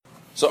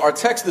So our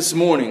text this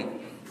morning,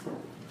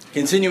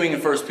 continuing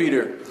in 1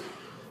 Peter,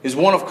 is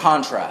one of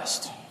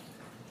contrast.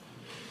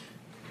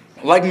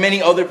 Like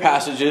many other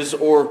passages,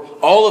 or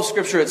all of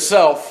Scripture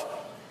itself,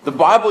 the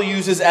Bible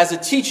uses as a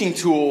teaching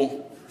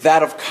tool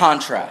that of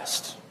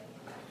contrast.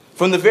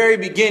 From the very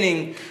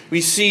beginning, we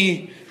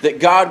see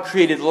that God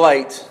created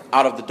light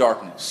out of the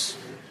darkness.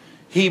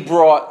 He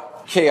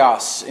brought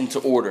chaos into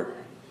order.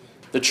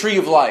 The tree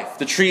of life,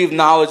 the tree of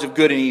knowledge of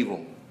good and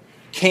evil,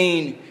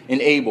 Cain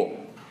and Abel,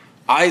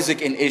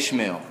 Isaac and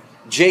Ishmael,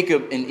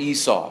 Jacob and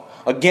Esau.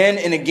 Again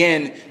and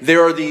again,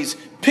 there are these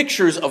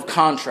pictures of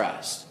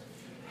contrast.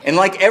 And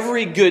like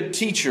every good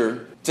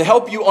teacher, to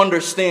help you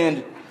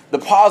understand the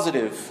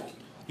positive,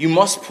 you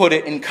must put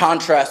it in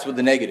contrast with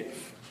the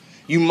negative.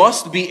 You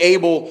must be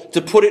able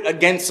to put it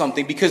against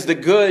something, because the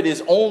good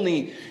is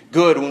only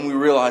good when we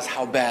realize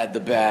how bad the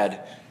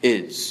bad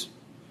is.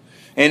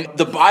 And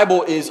the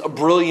Bible is a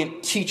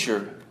brilliant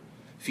teacher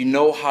if you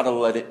know how to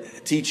let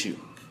it teach you.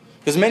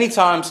 Because many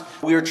times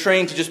we are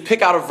trained to just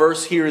pick out a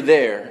verse here or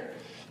there,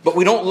 but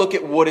we don't look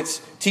at what it's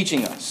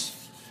teaching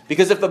us.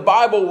 Because if the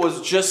Bible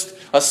was just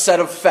a set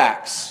of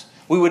facts,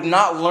 we would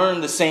not learn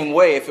the same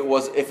way if it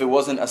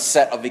wasn't a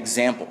set of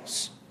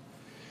examples.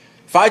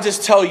 If I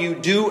just tell you,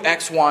 do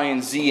X, Y,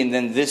 and Z, and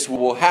then this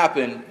will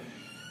happen,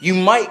 you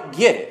might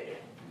get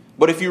it.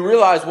 But if you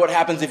realize what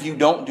happens if you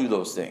don't do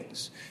those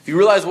things, if you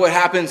realize what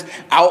happens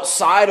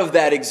outside of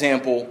that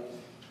example,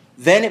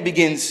 then it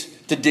begins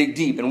to dig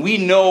deep. And we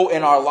know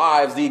in our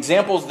lives, the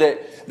examples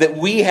that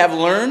we have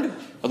learned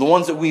are the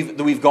ones that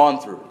we've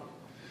gone through.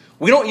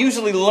 We don't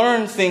usually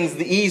learn things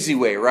the easy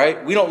way,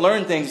 right? We don't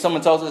learn things.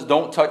 Someone tells us,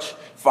 don't touch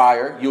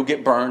fire, you'll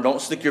get burned. Don't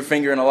stick your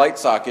finger in a light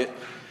socket.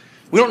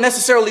 We don't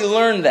necessarily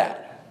learn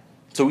that.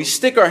 So we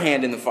stick our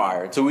hand in the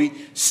fire. So we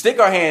stick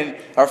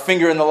our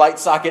finger in the light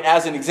socket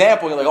as an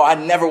example. You're like, oh, I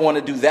never want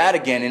to do that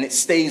again. And it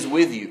stays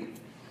with you.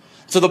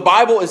 So the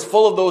Bible is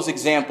full of those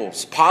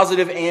examples,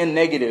 positive and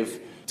negative,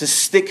 to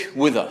stick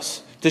with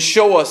us, to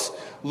show us,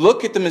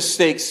 look at the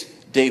mistakes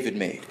David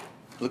made.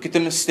 Look at the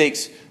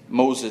mistakes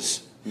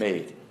Moses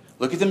made.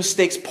 Look at the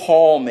mistakes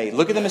Paul made.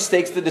 Look at the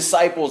mistakes the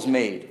disciples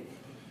made.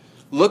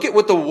 Look at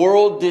what the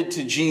world did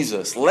to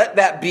Jesus. Let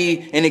that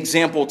be an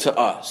example to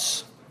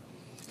us.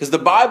 Because the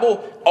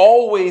Bible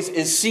always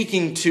is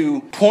seeking to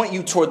point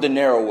you toward the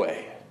narrow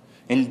way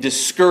and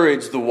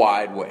discourage the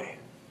wide way.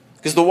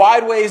 Because the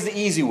wide way is the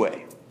easy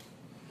way.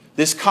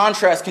 This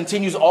contrast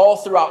continues all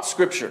throughout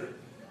Scripture.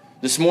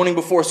 This morning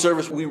before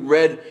service, we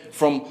read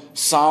from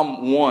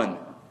Psalm 1.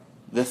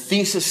 The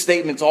thesis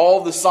statements, all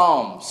of the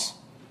Psalms.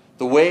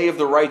 The way of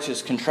the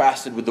righteous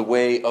contrasted with the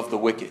way of the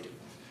wicked.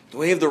 The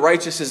way of the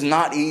righteous is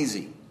not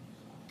easy,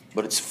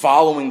 but it's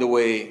following the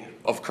way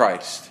of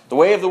Christ. The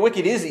way of the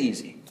wicked is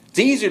easy. It's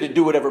easier to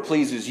do whatever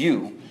pleases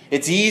you.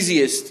 It's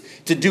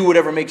easiest to do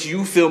whatever makes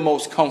you feel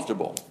most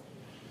comfortable.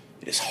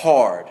 It is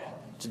hard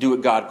to do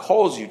what God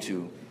calls you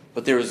to,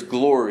 but there is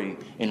glory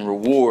and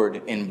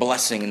reward and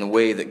blessing in the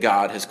way that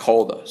God has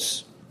called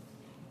us.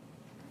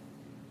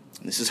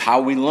 This is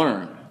how we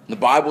learn. The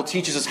Bible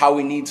teaches us how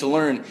we need to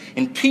learn,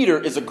 and Peter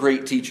is a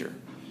great teacher.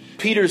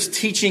 Peter's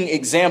teaching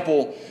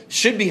example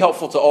should be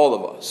helpful to all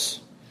of us.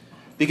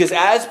 Because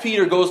as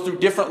Peter goes through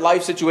different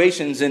life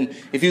situations, and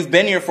if you've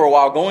been here for a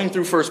while, going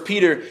through 1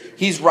 Peter,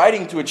 he's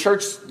writing to a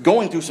church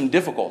going through some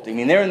difficulty. I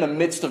mean, they're in the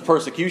midst of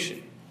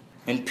persecution.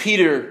 And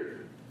Peter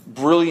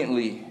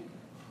brilliantly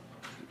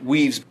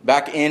weaves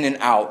back in and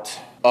out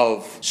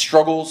of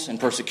struggles and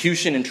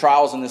persecution and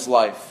trials in this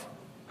life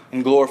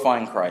and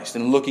glorifying Christ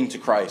and looking to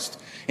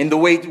Christ. And the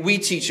way we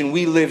teach and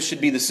we live should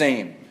be the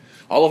same.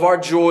 All of our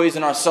joys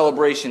and our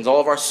celebrations,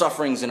 all of our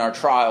sufferings and our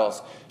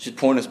trials should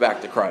point us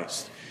back to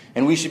Christ.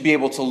 And we should be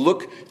able to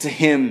look to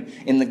Him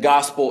in the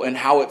gospel and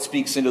how it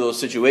speaks into those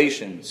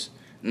situations,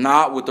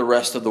 not what the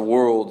rest of the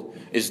world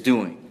is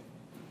doing.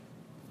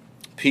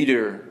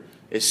 Peter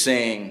is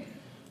saying,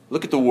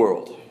 look at the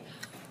world.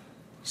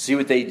 See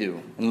what they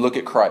do. And look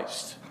at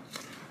Christ.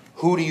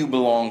 Who do you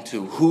belong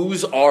to?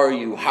 Whose are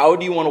you? How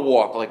do you want to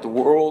walk? Like the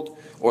world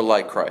or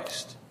like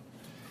Christ?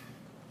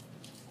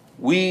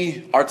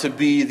 We are to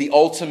be the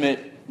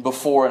ultimate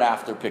before and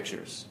after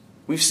pictures.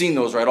 We've seen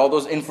those, right? All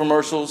those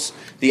infomercials,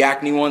 the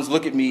acne ones.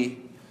 Look at me.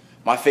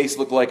 My face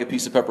looked like a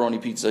piece of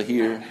pepperoni pizza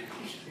here.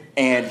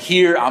 And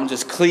here I'm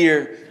just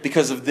clear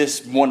because of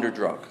this wonder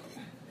drug.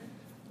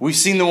 We've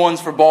seen the ones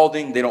for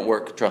balding. They don't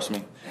work, trust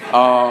me.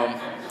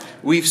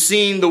 We've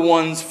seen the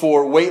ones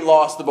for weight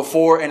loss, the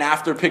before and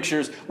after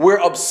pictures. We're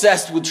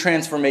obsessed with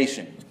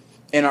transformation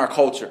in our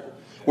culture.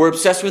 We're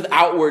obsessed with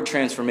outward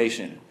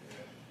transformation.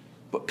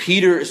 But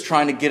Peter is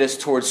trying to get us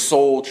towards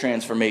soul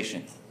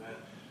transformation.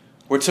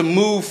 We're to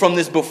move from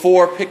this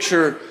before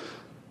picture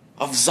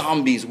of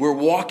zombies. We're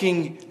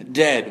walking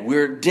dead.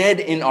 We're dead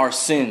in our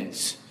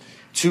sins,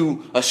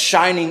 to a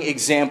shining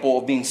example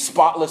of being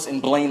spotless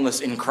and blameless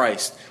in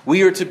Christ.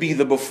 We are to be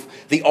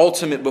the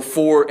ultimate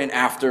before and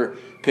after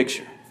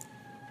picture.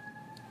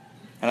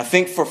 And I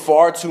think for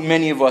far too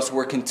many of us,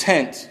 we're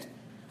content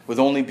with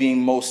only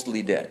being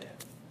mostly dead.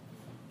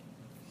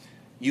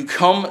 You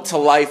come to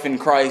life in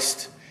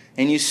Christ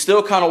and you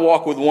still kind of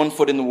walk with one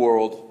foot in the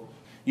world.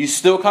 You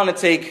still kind of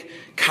take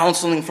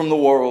counseling from the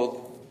world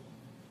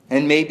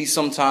and maybe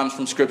sometimes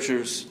from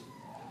scriptures.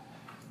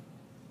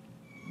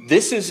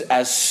 This is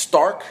as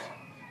stark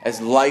as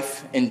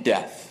life and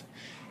death.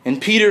 And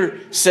Peter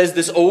says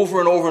this over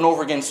and over and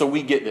over again so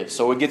we get this.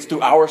 So it gets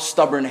through our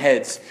stubborn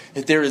heads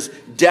that there is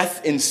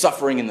death and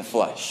suffering in the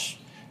flesh.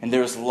 And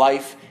there is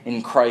life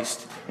in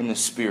Christ in the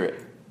Spirit.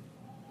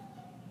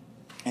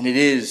 And it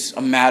is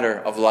a matter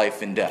of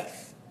life and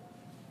death.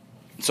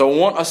 So I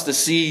want us to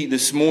see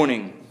this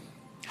morning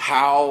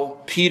how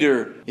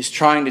Peter is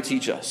trying to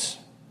teach us.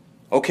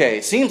 Okay,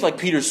 it seems like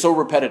Peter's so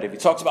repetitive. He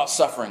talks about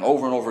suffering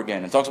over and over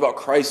again, and talks about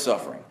Christ's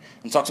suffering,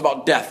 and talks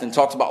about death, and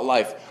talks about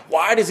life.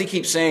 Why does he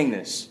keep saying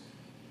this?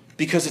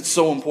 Because it's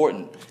so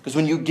important. Because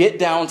when you get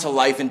down to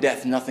life and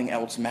death, nothing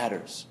else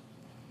matters.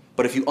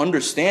 But if you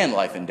understand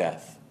life and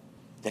death,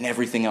 then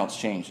everything else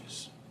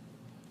changes.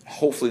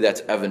 Hopefully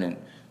that's evident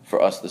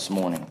for us this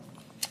morning.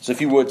 So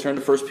if you would, turn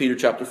to 1 Peter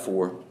chapter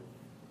 4. I'm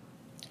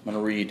going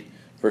to read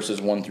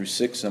verses 1 through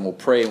 6, and we'll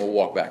pray and we'll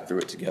walk back through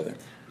it together.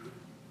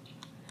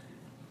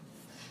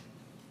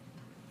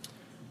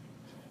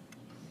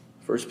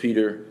 1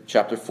 Peter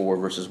chapter 4,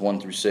 verses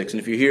 1 through 6. And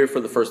if you're here for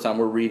the first time,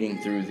 we're reading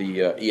through the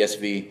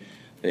ESV,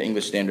 the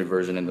English Standard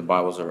Version, and the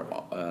Bibles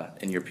are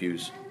in your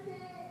pews.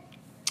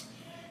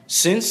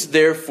 Since,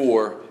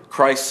 therefore,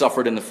 Christ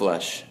suffered in the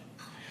flesh,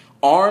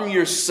 arm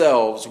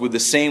yourselves with the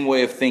same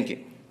way of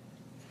thinking.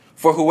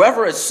 For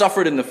whoever has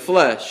suffered in the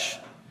flesh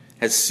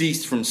has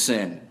ceased from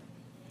sin,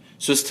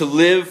 so as to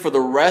live for the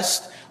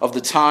rest of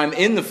the time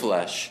in the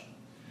flesh,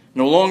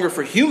 no longer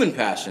for human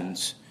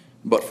passions,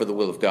 but for the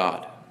will of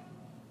God.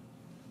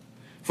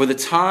 For the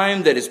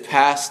time that is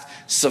past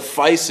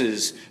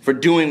suffices for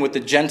doing what the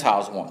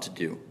Gentiles want to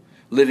do,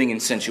 living in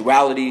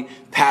sensuality,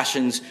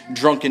 passions,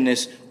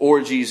 drunkenness,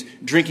 orgies,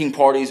 drinking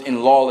parties,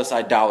 and lawless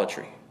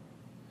idolatry.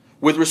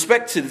 With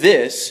respect to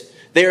this,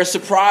 they are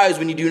surprised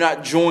when you do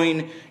not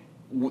join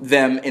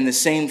them in the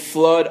same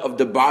flood of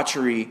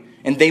debauchery,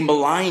 and they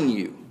malign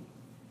you.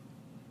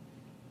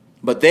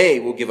 But they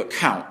will give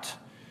account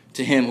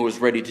to him who is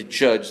ready to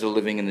judge the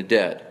living and the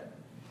dead.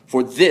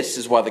 For this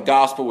is why the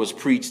gospel was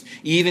preached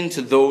even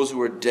to those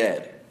who are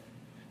dead,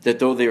 that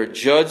though they are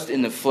judged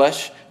in the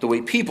flesh the way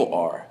people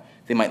are,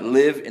 they might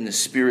live in the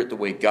spirit the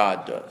way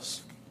God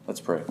does. Let's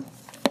pray.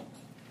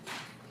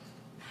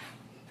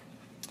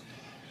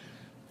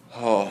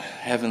 Oh,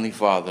 Heavenly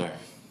Father,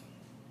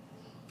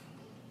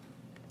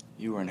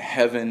 you are in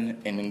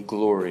heaven and in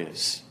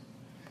glorious.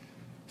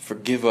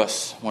 Forgive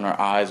us when our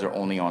eyes are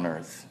only on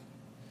earth.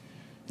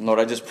 And Lord,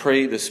 I just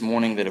pray this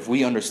morning that if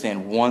we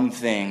understand one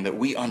thing, that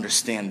we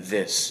understand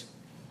this,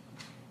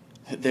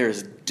 that there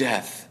is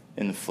death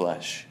in the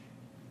flesh,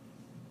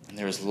 and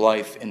there is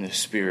life in the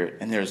spirit,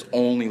 and there is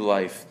only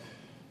life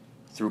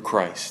through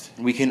Christ.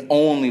 And we can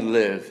only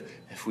live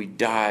if we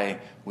die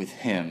with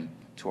him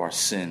to our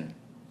sin.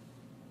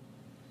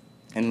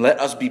 And let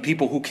us be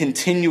people who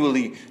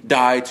continually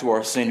die to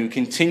our sin, who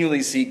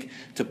continually seek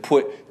to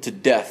put to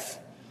death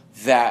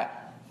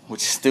that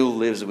which still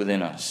lives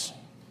within us.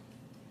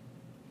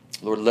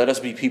 Lord, let us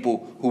be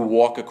people who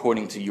walk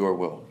according to your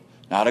will,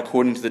 not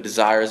according to the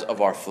desires of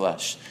our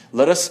flesh.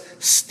 Let us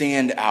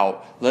stand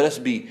out. Let us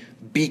be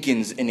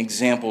beacons and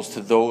examples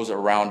to those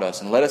around us.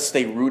 And let us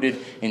stay rooted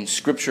in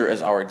Scripture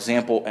as our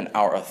example and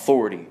our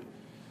authority,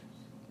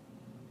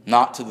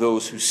 not to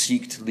those who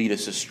seek to lead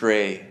us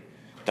astray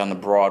down the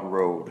broad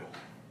road,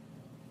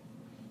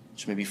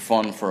 which may be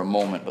fun for a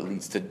moment but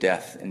leads to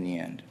death in the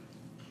end.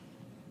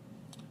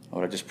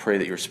 Lord, I just pray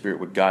that your Spirit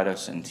would guide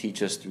us and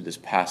teach us through this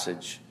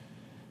passage,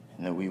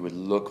 and that we would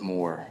look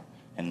more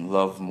and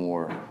love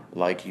more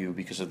like you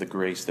because of the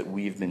grace that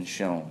we've been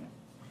shown.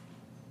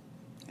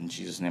 In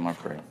Jesus' name I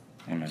pray.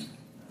 Amen.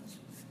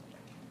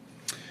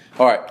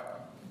 All right.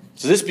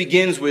 So this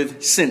begins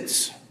with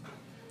since,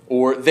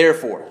 or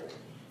therefore.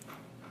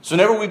 So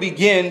whenever we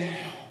begin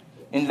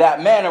in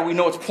that manner, we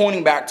know it's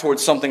pointing back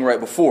towards something right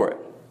before it.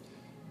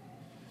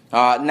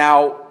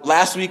 Now,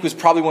 last week was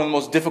probably one of the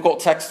most difficult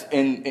texts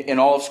in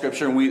all of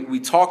Scripture, and we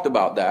talked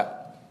about that.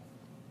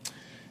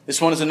 This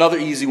one is another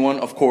easy one,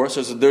 of course.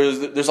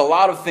 There's a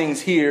lot of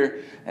things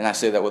here, and I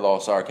say that with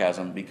all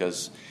sarcasm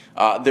because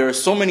there are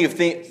so many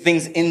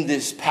things in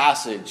this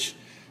passage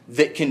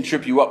that can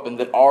trip you up and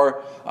that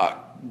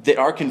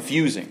are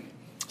confusing.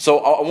 So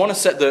I want to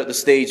set the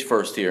stage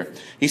first here.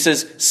 He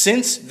says,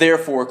 since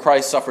therefore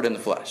Christ suffered in the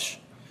flesh.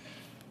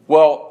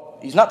 Well,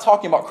 he's not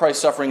talking about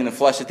Christ suffering in the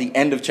flesh at the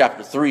end of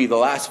chapter 3. The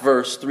last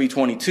verse,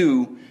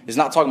 3:22, is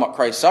not talking about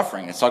Christ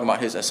suffering. It's talking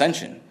about his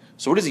ascension.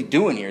 So what is he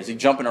doing here? Is he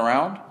jumping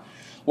around?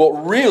 Well,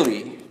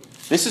 really,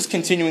 this is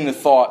continuing the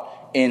thought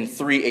in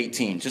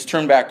 3:18. Just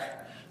turn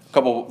back a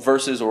couple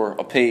verses or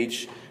a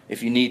page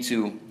if you need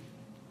to.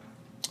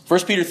 1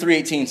 Peter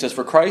 3:18 says,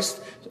 for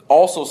Christ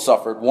also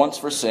suffered once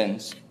for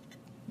sins,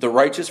 the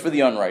righteous for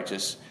the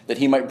unrighteous, that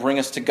he might bring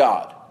us to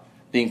God,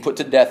 being put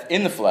to death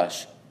in the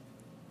flesh,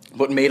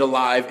 but made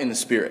alive in the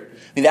Spirit. I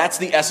mean, that's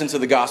the essence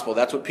of the gospel.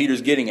 That's what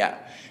Peter's getting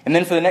at. And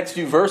then for the next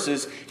few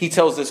verses, he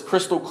tells this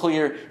crystal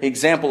clear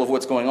example of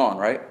what's going on,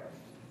 right?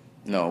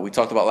 No, we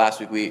talked about last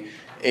week.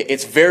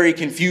 It's very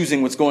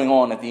confusing what's going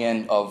on at the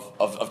end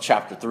of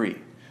chapter 3.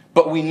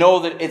 But we know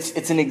that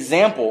it's an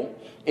example.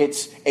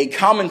 It's a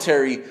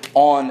commentary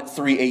on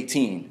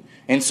 3:18.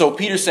 And so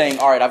Peter's saying,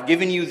 all right, I've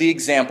given you the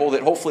example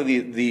that hopefully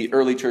the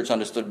early church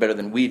understood better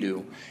than we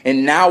do.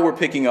 And now we're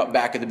picking up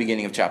back at the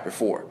beginning of chapter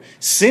 4.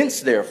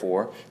 Since,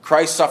 therefore,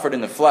 Christ suffered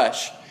in the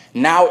flesh,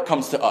 now it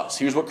comes to us.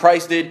 Here's what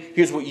Christ did.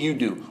 Here's what you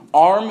do.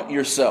 Arm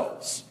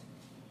yourselves.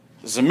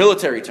 This is a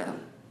military term.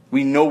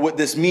 We know what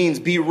this means.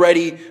 Be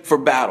ready for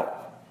battle.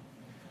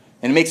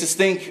 And it makes us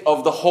think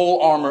of the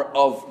whole armor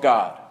of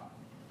God.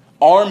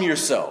 Arm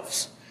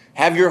yourselves.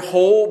 Have your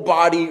whole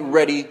body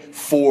ready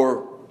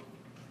for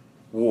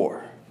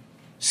war.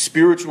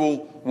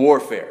 Spiritual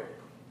warfare.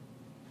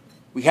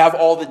 We have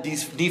all the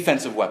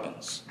defensive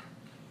weapons.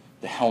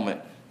 The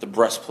helmet, the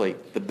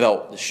breastplate, the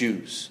belt, the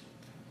shoes.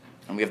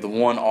 And we have the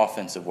one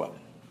offensive weapon.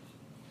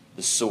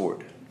 The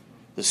sword.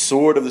 The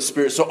sword of the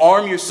Spirit. So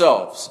arm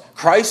yourselves.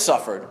 Christ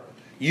suffered.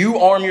 You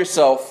arm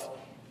yourself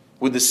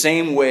with the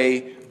same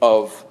way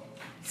of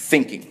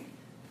thinking.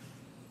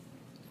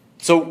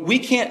 So we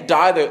can't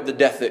die the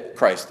death that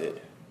Christ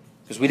did.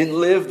 Because we didn't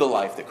live the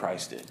life that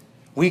Christ did.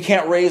 We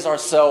can't raise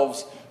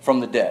ourselves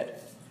from the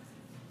dead.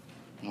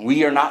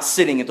 We are not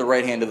sitting at the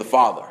right hand of the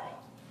Father.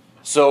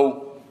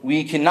 So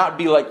we cannot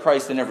be like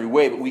Christ in every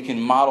way, but we can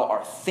model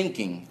our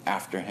thinking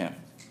after him.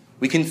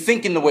 We can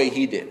think in the way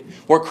he did.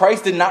 Where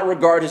Christ did not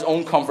regard his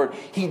own comfort,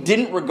 he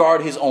didn't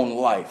regard his own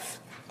life,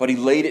 but he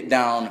laid it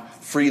down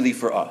freely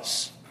for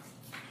us.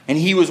 And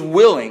he was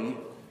willing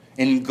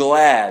and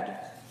glad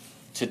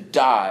to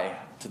die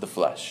to the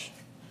flesh.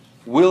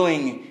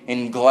 Willing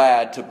and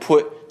glad to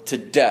put to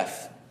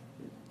death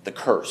the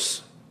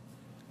curse,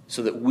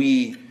 so that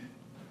we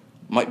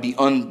might be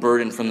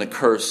unburdened from the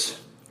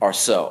curse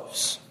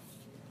ourselves.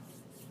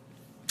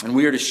 And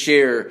we are to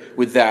share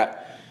with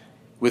that,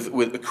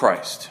 with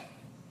Christ.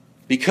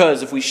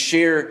 Because if we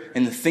share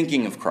in the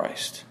thinking of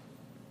Christ,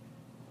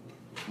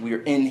 we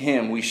are in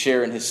him, we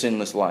share in his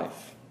sinless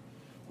life.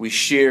 We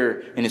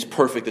share in his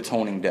perfect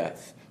atoning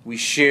death. We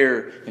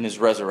share in his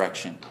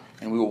resurrection.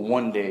 And we will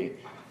one day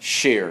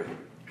share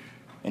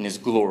in his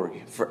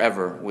glory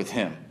forever with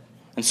him.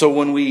 And so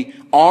when we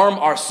arm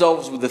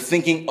ourselves with the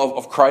thinking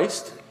of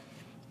Christ,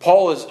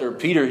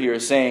 Peter here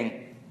is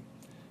saying,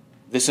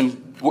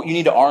 what you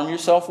need to arm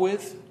yourself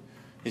with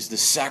is the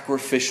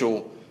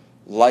sacrificial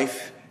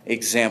life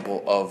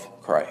example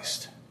of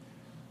Christ.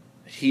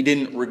 He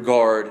didn't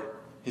regard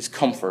his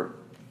comfort,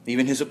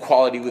 even his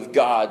equality with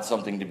God,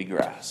 something to be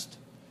grasped,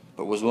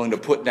 but was willing to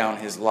put down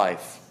his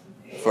life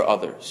for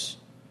others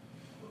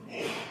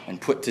and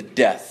put to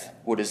death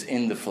what is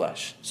in the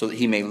flesh so that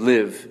he may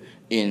live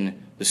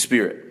in the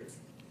Spirit.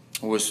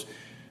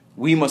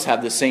 We must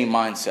have the same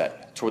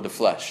mindset toward the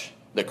flesh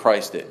that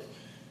Christ did.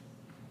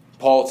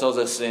 Paul tells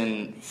us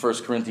in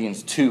 1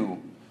 Corinthians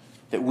 2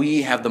 that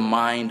we have the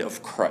mind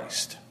of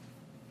Christ.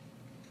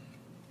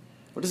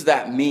 What does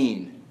that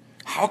mean?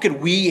 How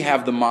could we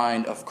have the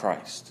mind of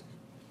Christ?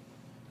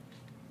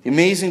 The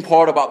amazing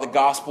part about the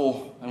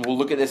gospel, and we'll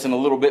look at this in a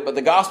little bit, but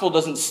the gospel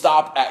doesn't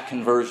stop at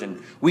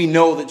conversion. We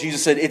know that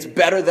Jesus said, it's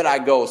better that I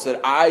go so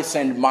that I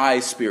send my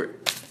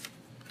Spirit,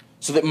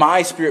 so that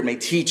my Spirit may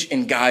teach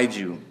and guide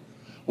you.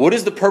 What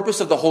is the purpose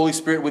of the Holy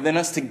Spirit within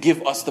us? To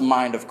give us the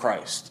mind of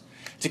Christ,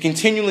 to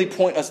continually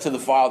point us to the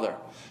Father,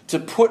 to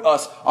put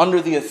us under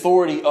the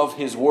authority of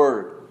his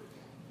word,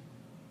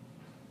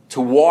 to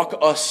walk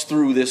us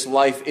through this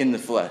life in the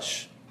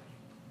flesh,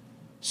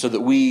 so that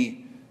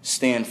we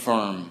stand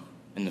firm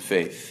in the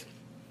faith.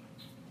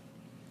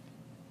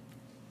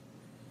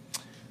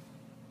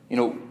 You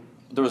know,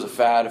 there was a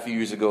fad a few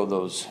years ago,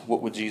 those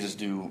 "What Would Jesus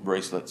Do"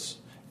 bracelets.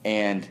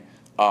 And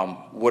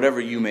whatever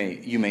you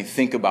may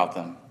think about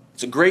them,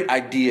 it's a great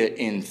idea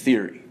in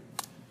theory.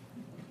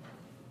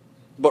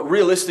 But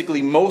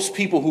realistically, most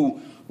people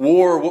who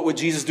wore "What Would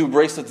Jesus Do"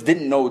 bracelets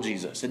didn't know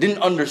Jesus. They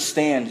didn't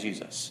understand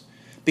Jesus.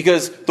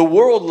 Because the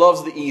world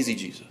loves the easy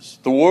Jesus.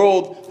 The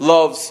world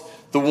loves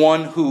the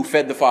one who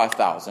fed the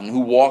 5,000,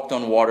 who walked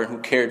on water, and who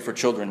cared for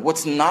children.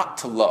 What's not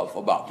to love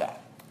about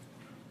that?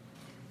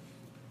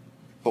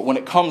 But when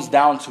it comes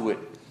down to it,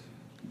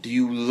 do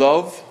you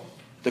love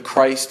the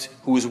Christ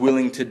who is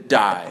willing to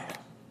die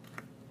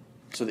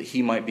so that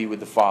he might be with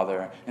the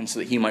Father and so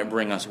that he might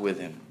bring us with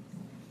him?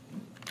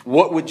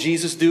 What would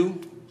Jesus do?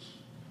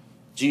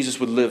 Jesus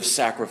would live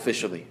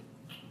sacrificially.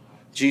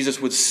 Jesus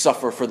would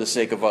suffer for the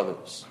sake of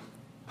others.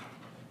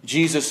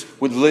 Jesus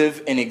would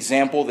live an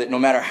example that no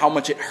matter how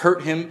much it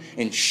hurt him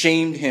and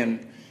shamed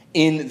him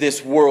in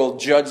this world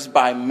judged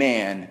by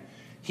man,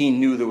 he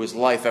knew there was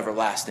life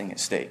everlasting at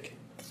stake.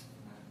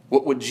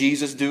 What would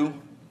Jesus do?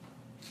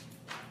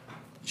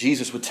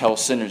 Jesus would tell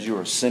sinners, you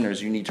are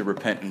sinners, you need to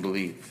repent and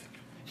believe.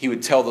 He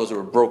would tell those who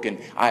are broken,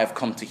 I have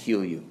come to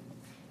heal you.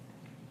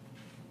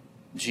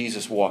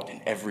 Jesus walked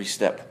in every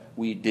step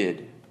we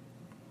did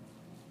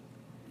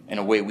in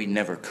a way we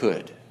never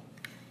could.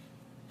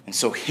 And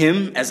so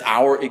him as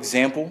our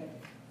example,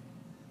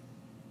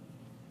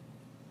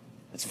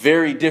 it's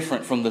very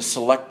different from the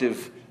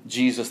selective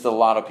Jesus that a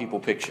lot of people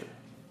picture.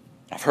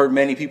 I've heard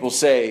many people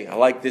say, I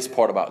like this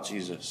part about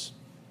Jesus,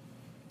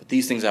 but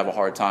these things I have a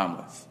hard time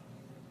with.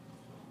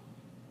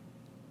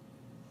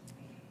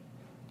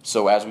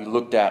 So as we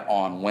looked at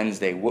on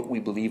Wednesday, what we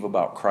believe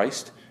about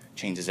Christ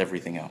changes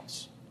everything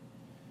else.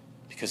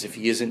 Because if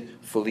he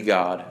isn't fully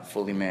God,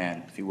 fully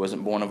man, if he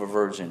wasn't born of a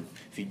virgin,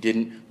 if he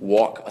didn't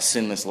walk a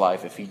sinless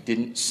life, if he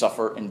didn't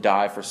suffer and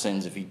die for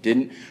sins, if he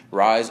didn't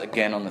rise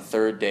again on the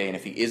third day, and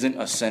if he isn't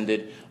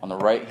ascended on the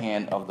right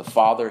hand of the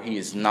Father, he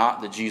is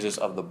not the Jesus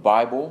of the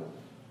Bible,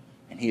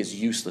 and he is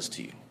useless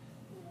to you.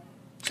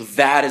 So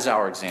that is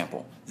our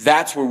example.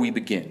 That's where we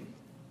begin.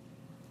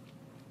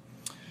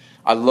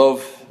 I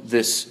love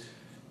this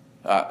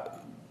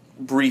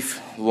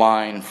brief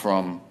line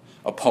from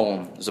a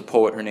poem. There's a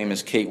poet, her name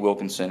is Kate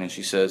Wilkinson, and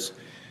she says,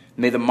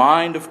 "May the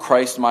mind of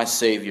Christ my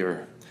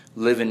Savior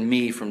live in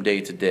me from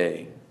day to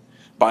day,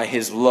 by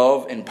his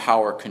love and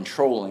power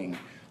controlling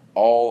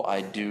all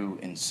I do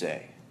and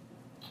say."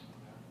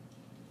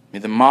 May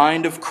the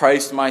mind of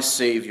Christ my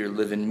Savior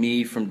live in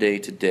me from day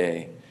to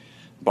day,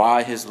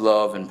 by his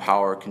love and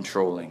power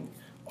controlling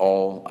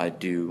all I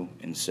do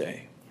and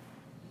say.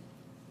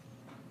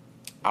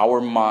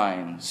 Our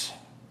minds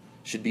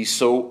should be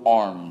so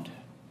armed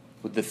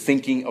with the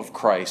thinking of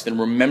Christ and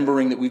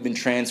remembering that we've been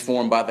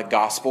transformed by the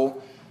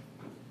gospel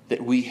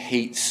that we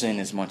hate sin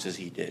as much as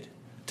he did,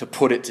 to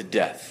put it to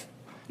death,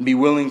 and be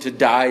willing to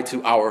die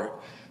to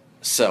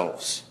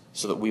ourselves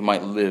so that we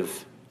might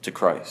live to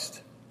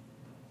Christ.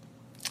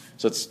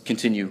 So let's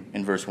continue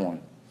in verse 1.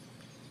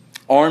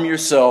 Arm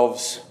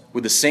yourselves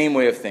with the same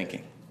way of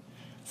thinking,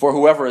 for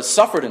whoever has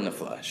suffered in the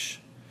flesh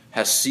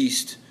has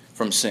ceased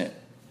from sin.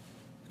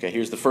 Okay,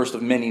 here's the first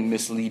of many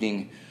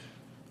misleading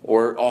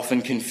or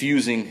often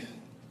confusing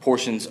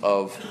portions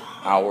of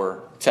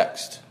our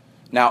text.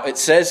 Now, it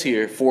says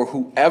here, for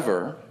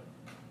whoever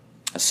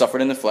has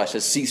suffered in the flesh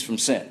has ceased from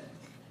sin.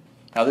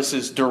 Now, this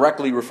is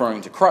directly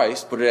referring to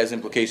Christ, but it has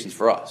implications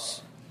for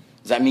us.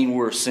 Does that mean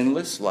we're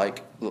sinless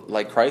like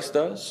Christ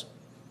does?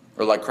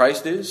 Or like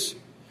Christ is?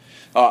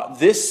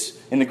 This,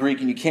 in the Greek,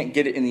 and you can't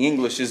get it in the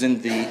English, is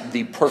in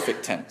the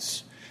perfect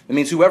tense. It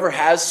means whoever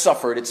has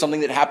suffered, it's something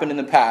that happened in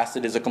the past,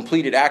 it is a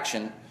completed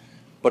action,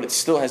 but it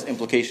still has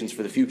implications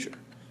for the future.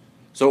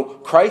 So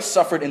Christ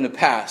suffered in the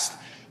past,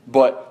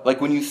 but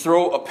like when you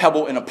throw a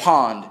pebble in a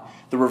pond,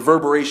 the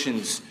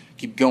reverberations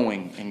keep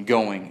going and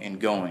going and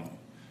going.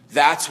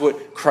 That's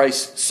what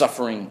Christ's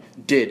suffering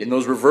did, and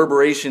those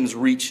reverberations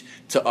reach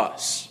to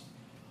us.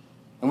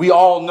 And we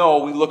all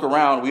know, we look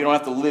around, we don't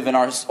have to live in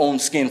our own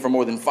skin for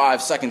more than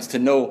 5 seconds to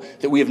know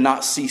that we have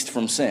not ceased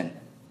from sin.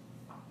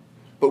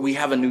 But we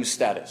have a new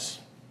status.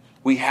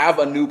 We have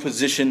a new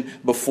position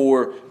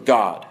before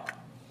God.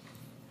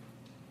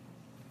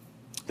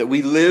 That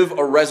we live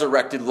a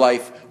resurrected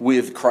life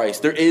with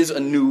Christ. There is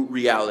a new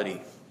reality.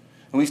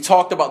 And we've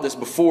talked about this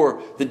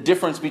before, the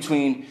difference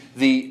between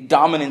the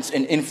dominance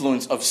and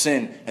influence of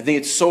sin. I think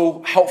it's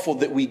so helpful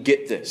that we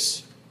get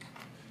this.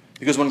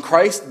 Because when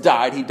Christ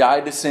died, he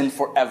died to sin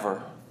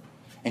forever.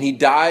 And he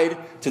died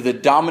to the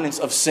dominance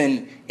of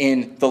sin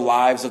in the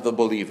lives of the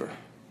believer.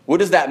 What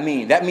does that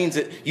mean? That means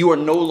that you are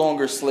no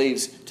longer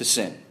slaves to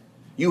sin.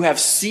 You have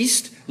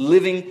ceased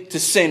living to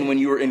sin when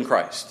you are in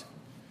Christ.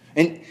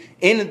 And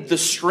in the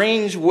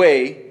strange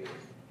way,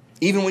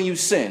 even when you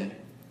sin,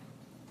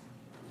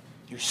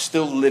 you're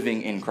still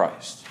living in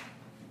Christ.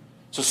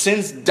 So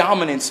sin's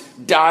dominance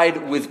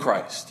died with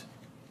Christ.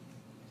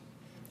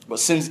 But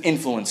sin's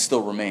influence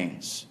still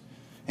remains.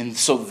 And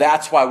so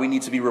that's why we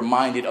need to be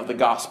reminded of the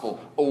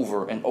gospel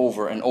over and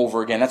over and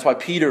over again. That's why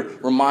Peter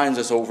reminds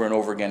us over and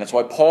over again. That's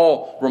why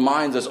Paul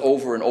reminds us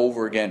over and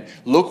over again.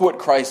 Look what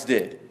Christ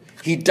did.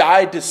 He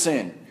died to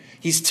sin.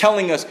 He's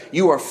telling us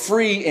you are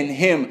free in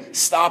him.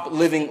 Stop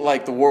living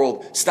like the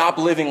world. Stop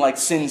living like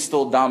sin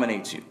still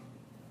dominates you.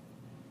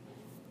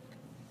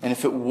 And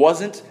if it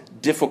wasn't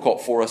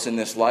difficult for us in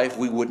this life,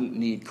 we wouldn't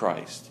need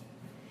Christ.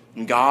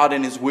 And God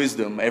in his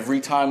wisdom,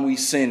 every time we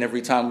sin,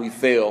 every time we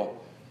fail,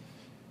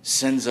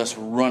 sends us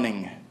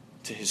running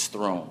to his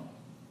throne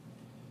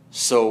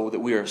so that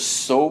we are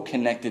so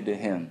connected to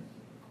him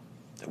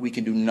that we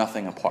can do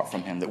nothing apart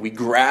from him, that we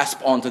grasp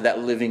onto that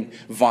living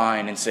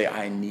vine and say,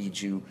 I need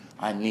you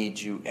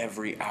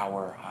every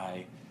hour,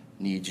 I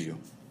need you.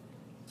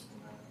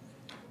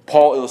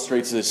 Paul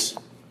illustrates this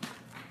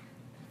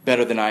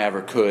better than I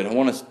ever could. I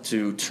want us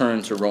to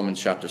turn to Romans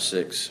chapter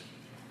 6.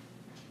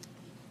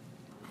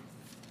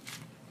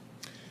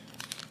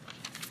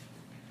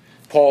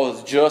 Paul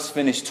has just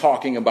finished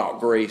talking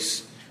about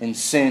grace and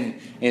sin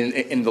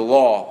in the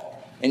law,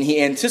 and he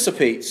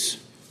anticipates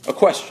a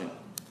question,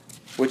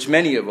 which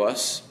many of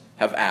us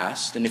have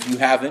asked, and if you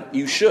haven't,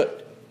 you should.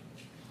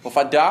 Well, if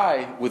I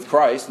die with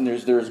Christ and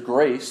there's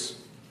grace,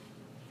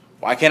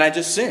 why can't I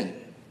just sin?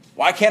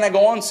 Why can't I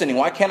go on sinning?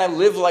 Why can't I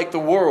live like the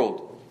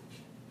world?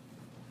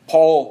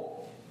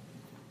 Paul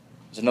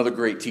is another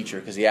great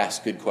teacher because he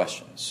asks good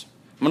questions.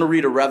 I'm going to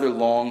read a rather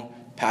long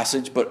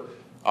passage, but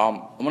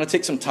I'm going to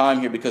take some time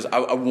here because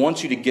I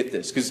want you to get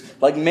this. Because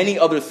like many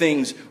other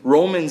things,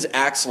 Romans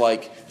acts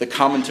like the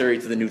commentary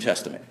to the New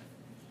Testament.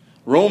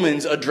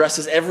 Romans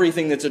addresses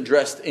everything that's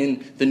addressed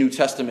in the New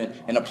Testament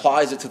and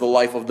applies it to the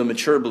life of the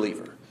mature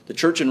believer. The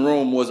church in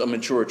Rome was a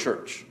mature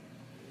church.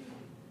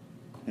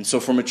 And so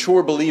for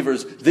mature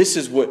believers, this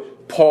is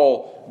what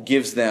Paul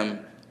gives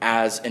them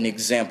as an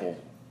example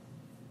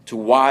to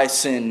why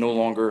sin no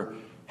longer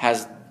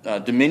has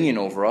dominion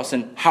over us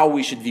and how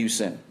we should view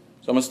sin.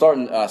 So I'm going to start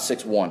in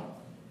 6:1.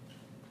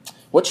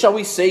 What shall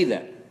we say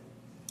then?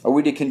 Are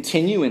we to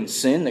continue in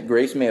sin that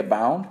grace may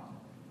abound?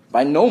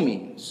 By no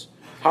means.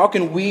 How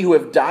can we who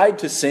have died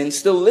to sin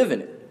still live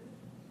in it?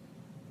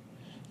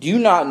 Do you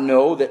not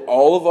know that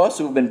all of us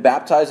who have been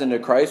baptized into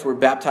Christ were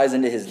baptized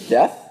into his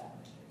death?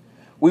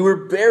 We were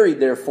buried,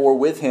 therefore,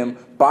 with him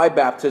by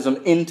baptism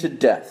into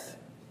death,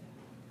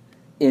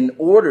 in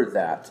order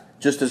that,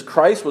 just as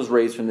Christ was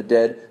raised from the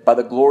dead by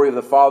the glory of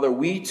the Father,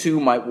 we too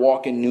might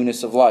walk in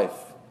newness of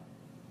life.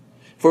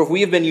 For if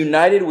we have been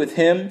united with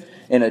him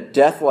in a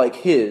death like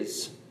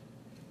his,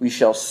 we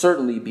shall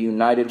certainly be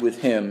united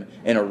with him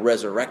in a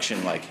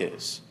resurrection like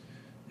his.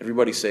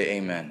 Everybody say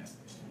amen.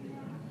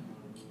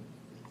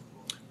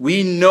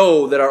 We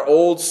know that our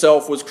old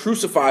self was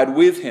crucified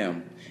with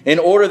him in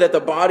order that the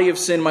body of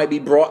sin might be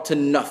brought to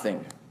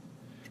nothing,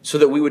 so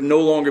that we would no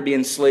longer be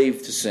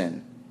enslaved to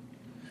sin.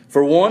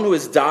 For one who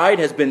has died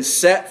has been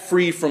set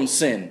free from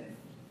sin.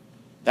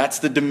 That's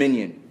the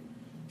dominion.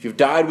 If you've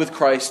died with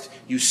Christ,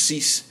 you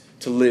cease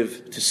to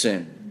live to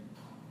sin.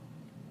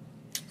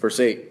 Verse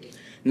 8.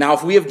 Now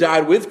if we have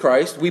died with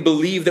Christ, we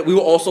believe that we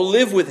will also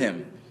live with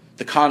him.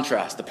 The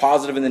contrast, the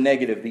positive and the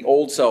negative, the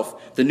old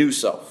self, the new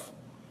self.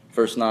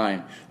 Verse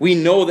 9. We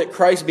know that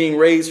Christ being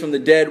raised from the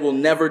dead will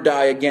never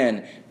die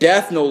again.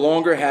 Death no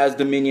longer has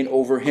dominion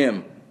over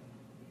him.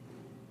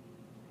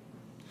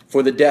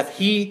 For the death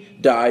he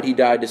died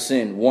to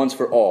sin once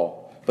for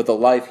all. But the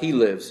life he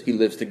lives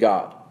to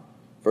God.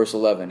 Verse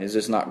 11. Is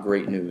this not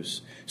great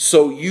news?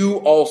 So you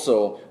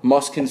also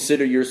must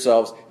consider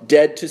yourselves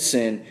dead to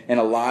sin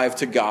and alive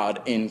to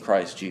God in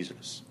Christ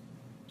Jesus.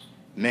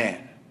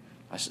 Man,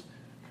 I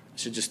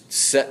should just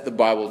set the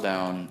Bible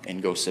down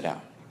and go sit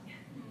down.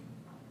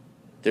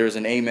 There is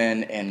an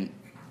amen, and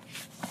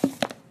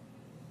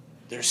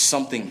there's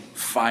something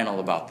final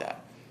about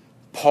that.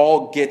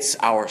 Paul gets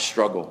our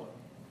struggle.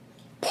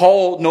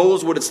 Paul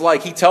knows what it's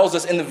like. He tells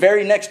us in the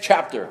very next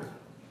chapter,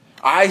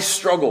 I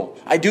struggle.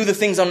 I do the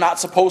things I'm not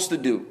supposed to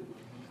do.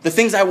 The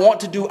things I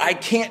want to do, I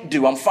can't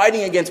do. I'm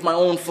fighting against my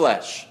own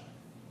flesh.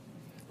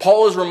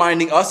 Paul is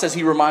reminding us as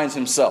he reminds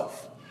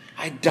himself.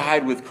 I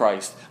died with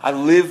Christ. I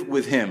live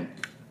with him.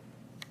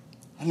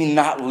 Let me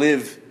not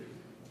live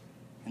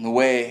in the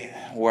way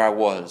where I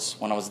was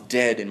when I was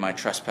dead in my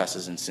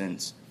trespasses and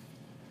sins.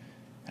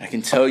 And I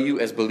can tell you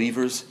as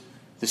believers,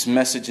 this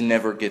message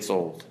never gets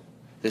old.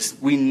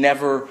 We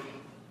never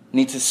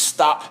need to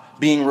stop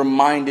being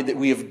reminded that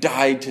we have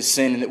died to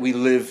sin and that we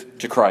live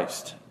to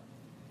Christ.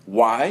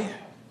 Why?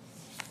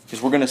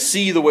 Because we're going to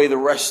see the way the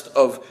rest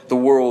of the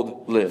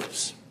world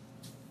lives.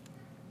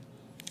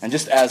 And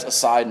just as a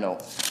side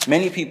note,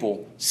 many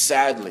people,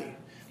 sadly,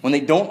 when they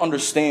don't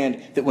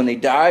understand that when they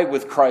die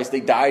with Christ,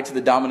 they die to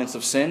the dominance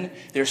of sin,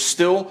 they're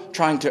still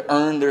trying to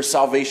earn their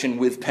salvation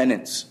with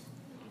penance.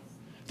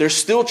 They're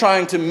still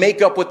trying to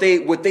make up what they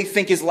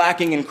think is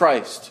lacking in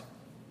Christ.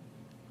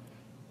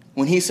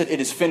 When he said it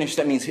is finished,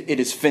 that means it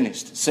is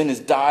finished. Sin is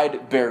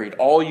died, buried.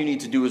 All you need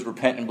to do is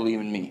repent and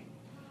believe in me.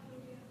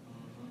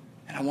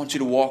 And I want you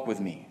to walk with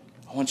me.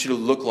 I want you to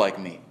look like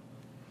me.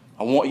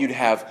 I want you to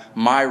have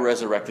my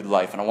resurrected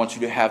life, and I want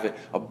you to have it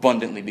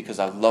abundantly because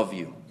I love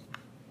you.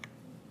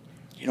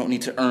 You don't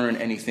need to earn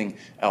anything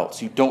else.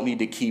 You don't need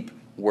to keep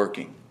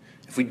working.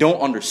 If we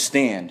don't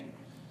understand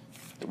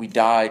that we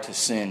die to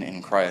sin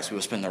in Christ, we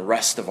will spend the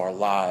rest of our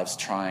lives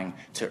trying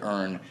to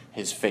earn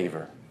his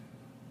favor.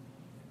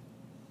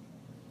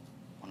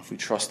 If we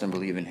trust and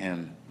believe in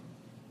him,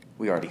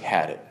 we already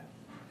had it.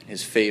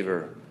 His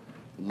favor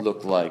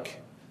looked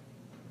like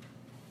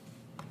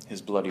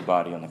his bloody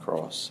body on the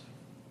cross.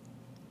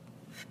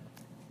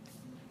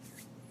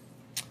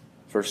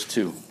 Verse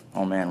 2.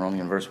 Oh man, we're only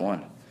in verse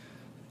 1.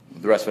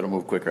 The rest of it will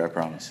move quicker, I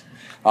promise.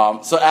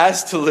 So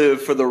as to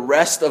live for the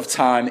rest of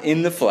time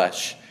in the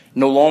flesh,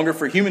 no longer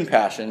for human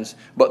passions,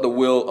 but the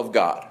will of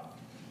God.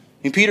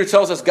 And Peter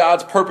tells us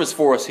God's purpose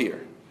for us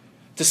here.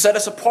 To set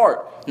us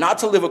apart, not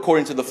to live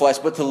according to the flesh,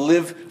 but to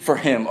live for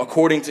him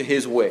according to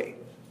his way,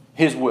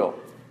 his will.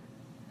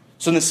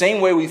 So in the same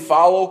way we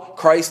follow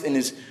Christ in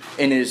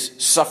his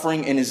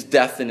suffering, in his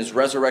death, in his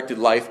resurrected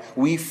life,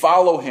 we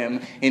follow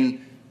him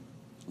in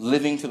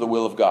living to the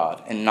will of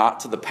God and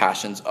not to the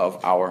passions of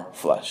our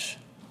flesh.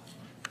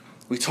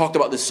 We talked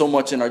about this so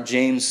much in our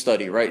James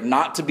study, right?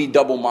 Not to be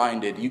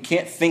double-minded. You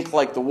can't think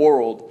like the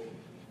world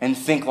and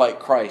think like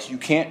Christ. You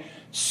can't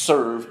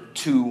serve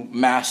two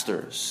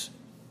masters.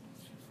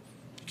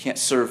 You can't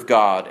serve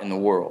God and the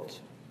world.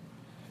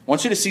 I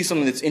want you to see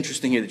something that's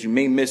interesting here that you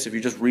may miss if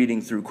you're just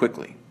reading through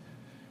quickly.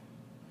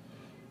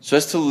 So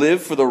as to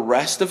live for the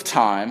rest of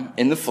time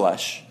in the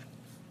flesh,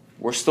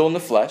 we're still in the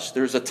flesh.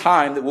 There's a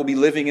time that we'll be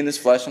living in this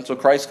flesh until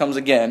Christ comes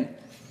again.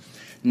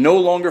 No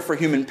longer for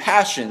human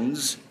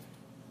passions,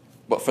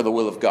 but for the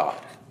will of God.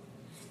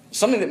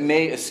 something that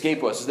may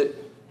escape us is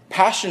that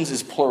passions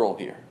is plural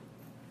here,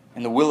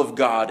 and the will of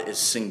God is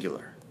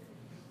singular.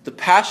 The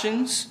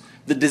passions,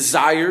 the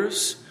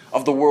desires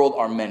of the world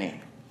are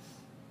many.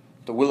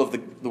 The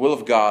will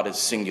of God is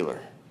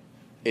singular.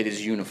 It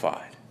is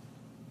unified.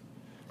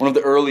 One of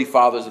the early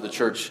fathers of the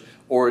church,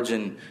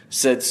 Origen,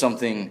 said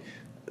something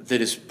that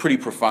is pretty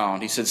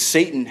profound. He said,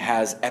 Satan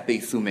has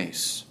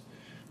epithumes,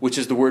 which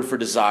is the word for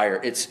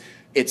desire.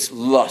 It's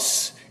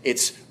lusts,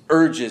 it's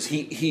urges.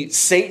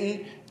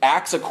 Satan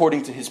acts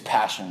according to his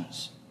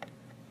passions.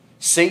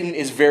 Satan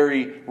is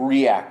very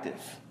reactive.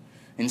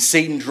 And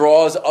Satan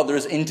draws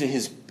others into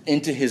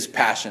his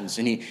passions.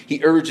 And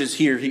he urges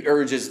here, he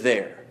urges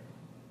there.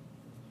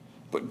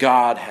 But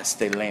God has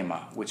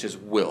thelema, which is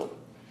will.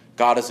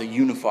 God is a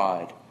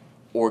unified,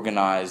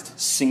 organized,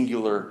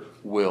 singular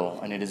will,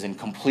 and it is in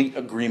complete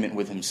agreement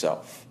with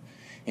himself.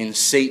 In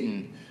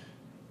Satan,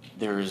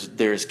 there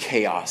is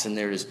chaos, and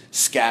there is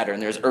scatter,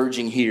 and there's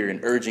urging here and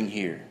urging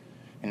here.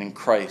 And in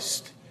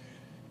Christ,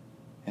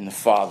 and the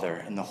Father,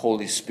 and the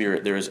Holy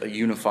Spirit, there is a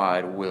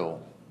unified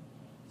will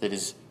that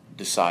is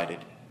decided,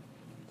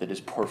 that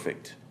is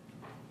perfect,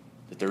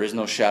 that there is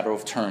no shadow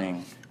of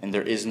turning, and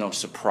there is no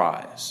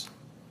surprise.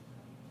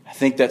 I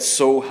think that's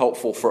so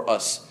helpful for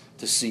us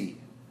to see,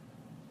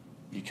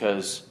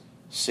 because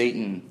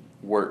Satan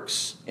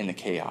works in the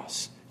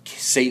chaos.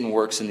 Satan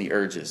works in the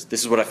urges.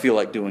 This is what I feel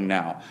like doing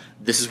now.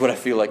 This is what I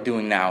feel like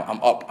doing now.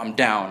 I'm up, I'm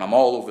down, I'm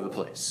all over the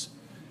place.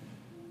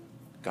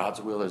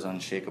 God's will is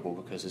unshakable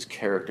because his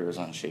character is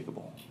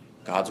unshakable.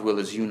 God's will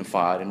is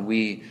unified, and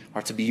we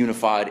are to be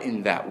unified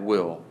in that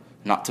will,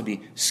 not to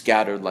be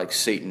scattered like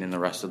Satan and the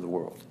rest of the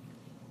world.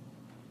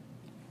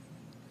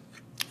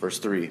 Verse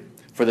 3.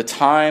 For the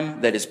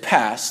time that is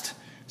past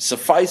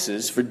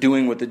suffices for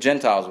doing what the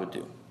Gentiles would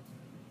do.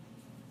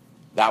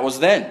 That was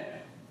then.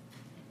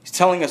 He's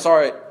telling us, all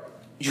right,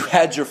 you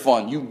had your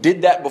fun. You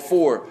did that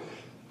before.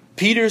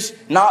 Peter's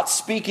not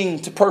speaking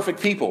to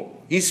perfect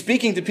people. He's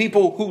speaking to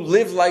people who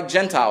live like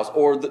Gentiles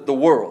or the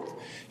world.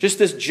 Just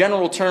this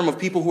general term of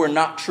people who are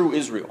not true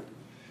Israel.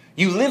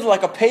 You live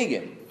like a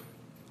pagan.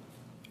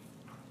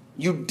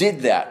 You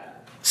did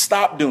that.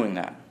 Stop doing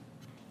that.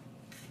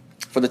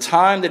 For the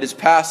time that is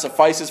past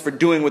suffices for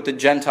doing what the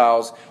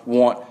Gentiles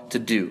want to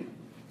do.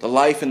 The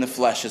life in the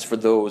flesh is for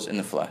those in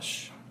the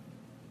flesh.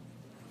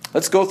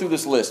 Let's go through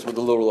this list with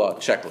a little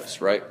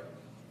checklist, right?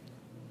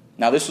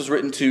 Now, this was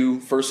written to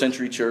first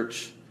century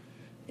church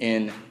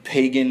in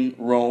pagan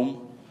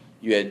Rome.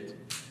 You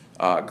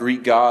had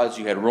Greek gods,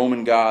 you had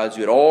Roman gods,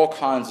 you had all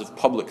kinds of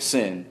public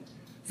sin.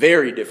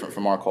 Very different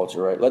from our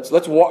culture, right?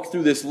 Let's walk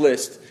through this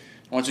list.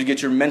 I want you to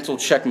get your mental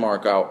check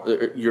mark out,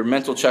 your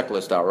mental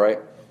checklist out, right?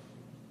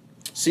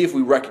 See if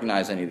we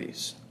recognize any of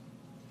these.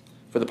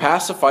 For the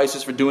past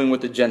suffices for doing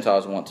what the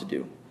Gentiles want to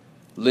do.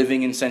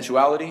 Living in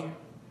sensuality,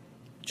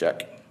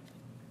 check.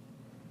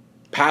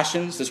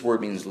 Passions, this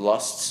word means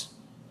lusts,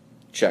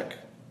 check.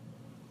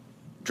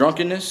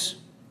 Drunkenness,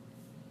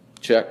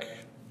 check.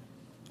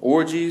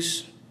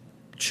 Orgies,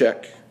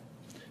 check.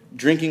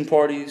 Drinking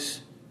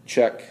parties,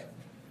 check.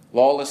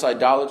 Lawless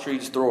idolatry,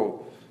 just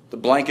throw the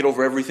blanket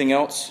over everything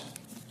else,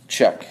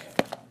 check.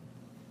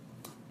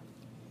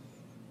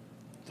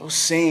 Those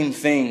same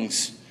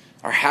things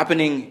are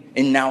happening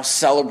and now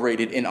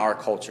celebrated in our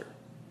culture.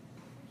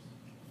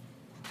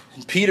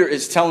 And Peter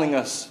is telling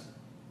us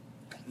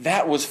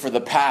that was for the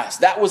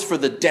past. That was for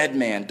the dead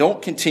man.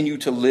 Don't continue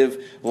to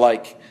live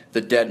like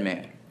the dead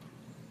man.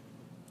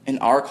 In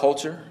our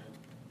culture,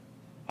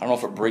 I don't know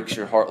if it breaks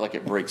your heart like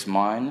it breaks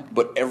mine,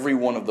 but every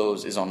one of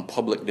those is on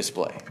public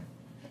display.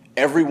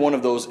 Every one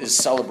of those is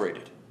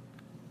celebrated.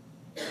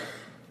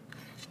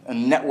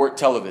 On network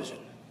television.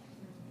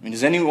 I mean,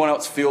 does anyone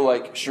else feel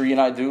like Sheree and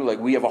I do? Like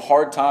we have a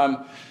hard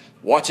time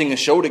watching a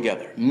show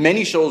together.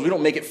 Many shows, we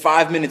don't make it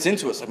 5 minutes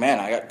into it. It's like, man,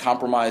 I got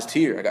compromised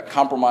here. I got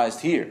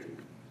compromised here.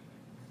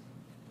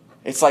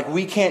 It's like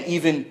we can't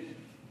even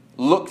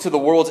look to the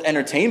world's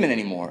entertainment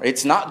anymore.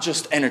 It's not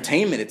just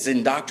entertainment, it's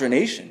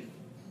indoctrination.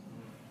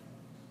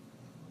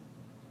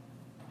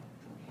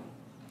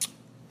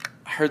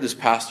 I heard this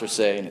pastor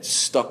say, and it's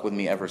stuck with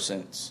me ever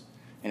since,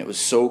 and it was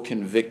so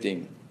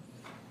convicting.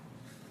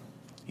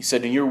 He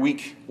said, in your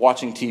week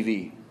watching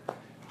TV,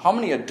 how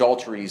many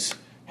adulteries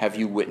have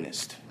you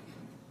witnessed?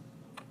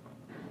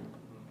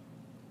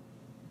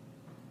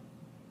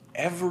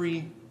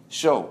 Every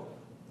show.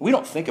 We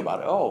don't think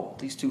about it. Oh,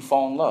 these two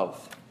fall in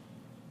love.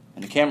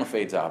 And the camera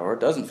fades out, or it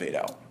doesn't fade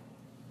out.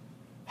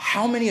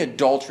 How many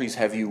adulteries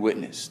have you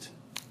witnessed?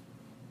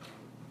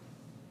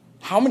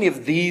 How many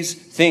of these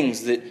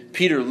things that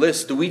Peter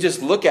lists do we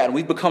just look at and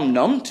we become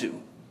numb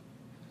to?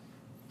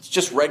 It's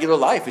just regular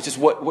life. It's just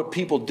what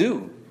people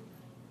do.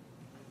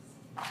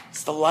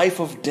 It's the life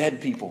of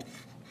dead people.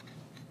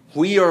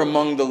 We are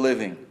among the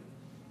living.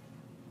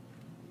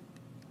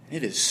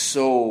 It is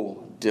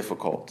so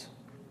difficult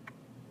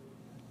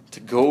to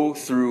go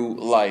through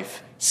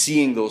life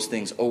seeing those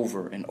things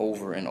over and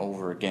over and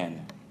over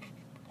again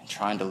and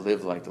trying to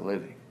live like the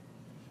living.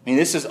 I mean,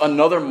 this is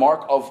another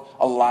mark of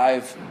a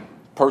live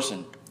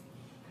person.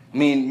 I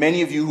mean,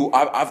 many of you who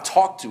I've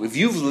talked to, if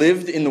you've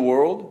lived in the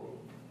world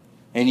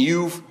and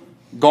you've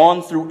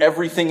gone through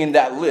everything in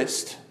that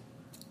list,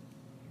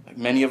 like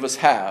many of us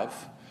have,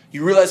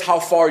 you realize how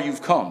far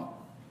you've come.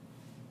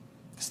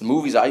 It's the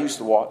movies I used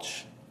to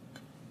watch,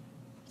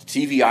 the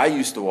TV I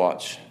used to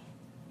watch,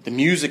 the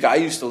music I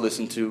used to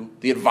listen to,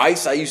 the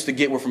advice I used to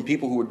get were from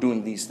people who were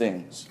doing these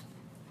things.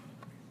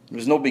 It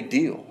was no big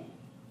deal.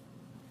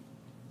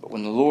 But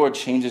when the Lord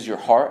changes your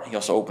heart, He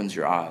also opens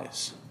your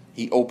eyes.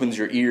 He opens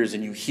your ears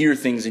and you hear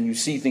things and you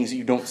see things that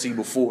you don't see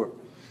before.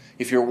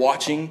 If you're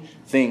watching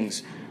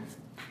things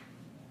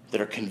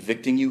that are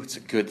convicting you, it's a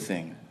good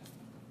thing.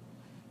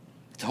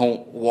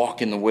 Don't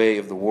walk in the way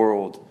of the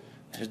world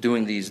that is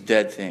doing these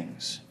dead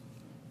things.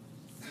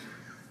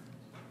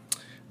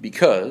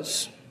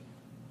 Because,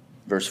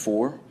 verse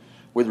 4,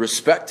 with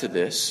respect to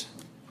this,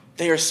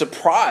 they are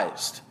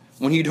surprised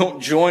when you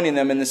don't join in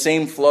them in the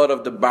same flood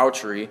of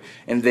debauchery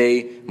and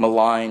they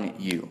malign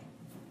you.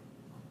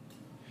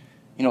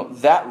 You know,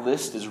 that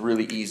list is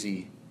really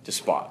easy to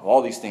spot.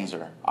 All these things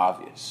are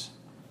obvious.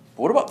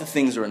 But what about the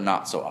things that are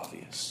not so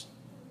obvious?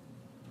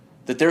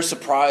 That they're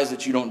surprised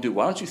that you don't do.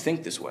 Why don't you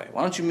think this way?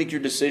 Why don't you make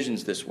your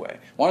decisions this way?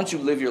 Why don't you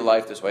live your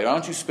life this way? Why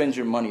don't you spend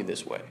your money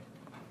this way?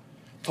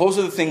 Those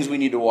are the things we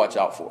need to watch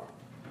out for.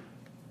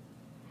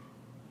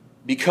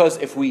 Because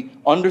if we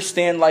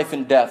understand life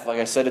and death, like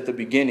I said at the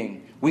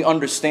beginning, we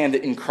understand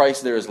that in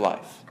Christ there is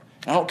life.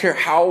 And I don't care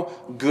how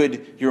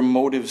good your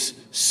motives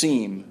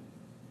seem.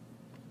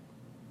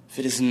 If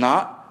it is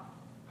not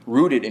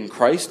rooted in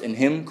Christ and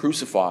Him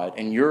crucified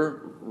and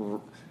your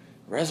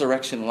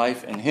resurrection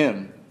life in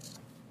Him,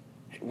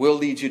 it will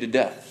lead you to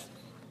death.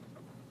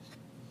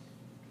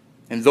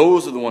 And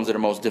those are the ones that are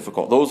most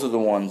difficult. Those are the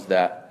ones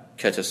that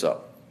catch us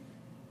up.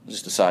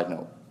 Just a side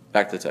note.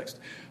 Back to the text.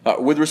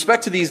 With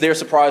respect to these, they are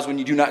surprised when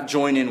you do not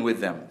join in with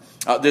them.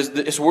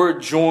 This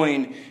word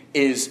join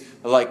is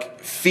like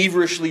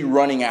feverishly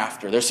running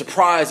after. They're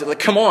surprised. They're like,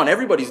 come on,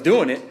 everybody's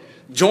doing it.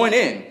 Join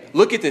in.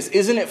 Look at this.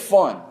 Isn't it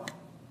fun?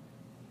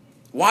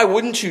 Why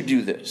wouldn't you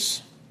do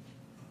this?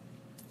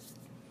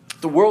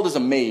 The world is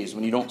amazed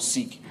when you don't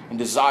seek and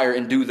desire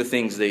and do the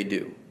things they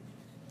do.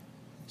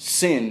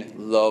 Sin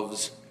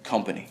loves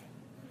company.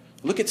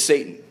 Look at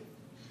Satan.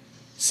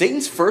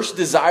 Satan's first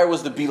desire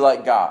was to be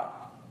like God.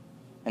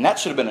 And that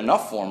should have been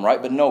enough for him,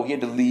 right? But no, he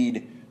had to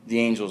lead the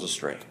angels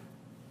astray.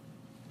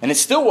 And it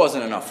still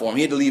wasn't enough for him.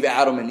 He had to lead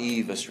Adam and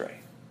Eve astray.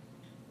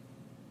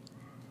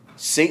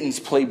 Satan's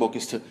playbook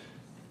is to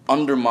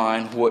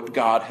undermine what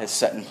God has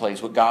set in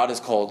place, what God has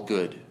called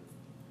good.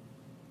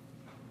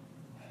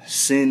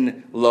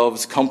 Sin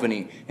loves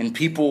company, and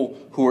people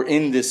who are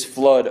in this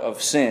flood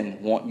of sin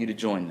want you to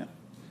join them.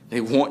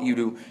 They want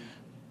you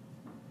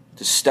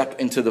to step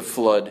into the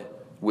flood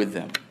with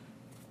them.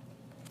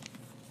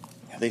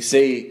 They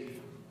say,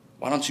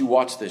 why don't you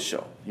watch this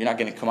show? You're not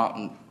going to come out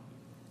and...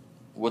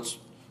 What's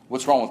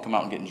wrong with come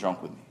out and getting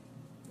drunk with me?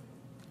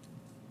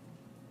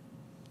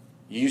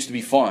 You used to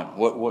be fun.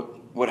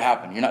 What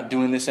happened? You're not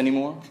doing this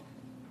anymore?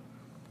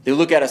 They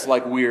look at us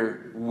like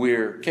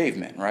we're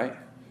cavemen, right?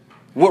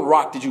 What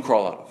rock did you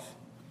crawl out of?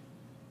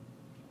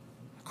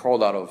 I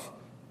crawled out of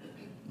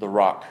the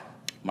rock,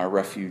 my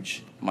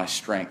refuge, my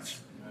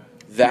strength.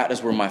 That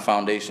is where my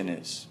foundation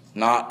is,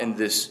 not in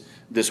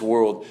this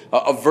world.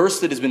 A verse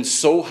that has been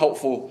so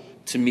helpful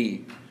to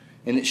me,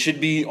 and it should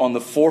be on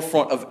the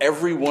forefront of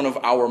every one of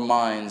our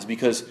minds,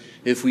 because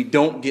if we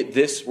don't get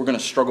this, we're going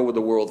to struggle with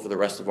the world for the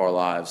rest of our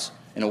lives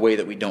in a way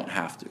that we don't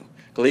have to.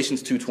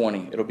 Galatians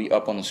 2:20, it'll be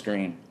up on the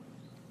screen.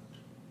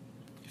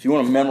 If you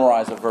want to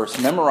memorize a verse,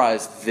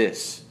 memorize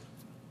this.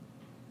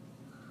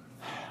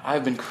 I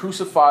have been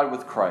crucified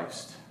with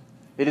Christ.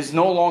 It is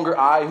no longer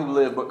I who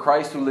live, but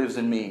Christ who lives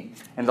in me.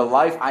 And the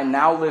life I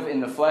now live in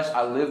the flesh,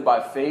 I live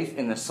by faith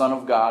in the Son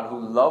of God, who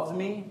loved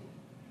me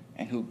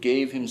and who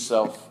gave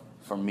himself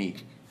for me.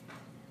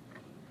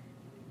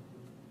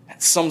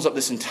 That sums up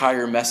this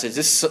entire message.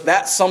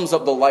 That sums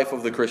up the life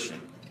of the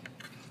Christian.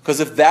 Because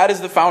if that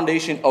is the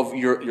foundation of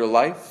your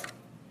life,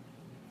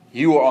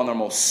 you are on the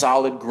most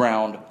solid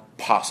ground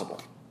possible.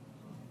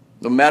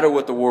 No matter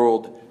what the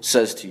world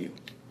says to you.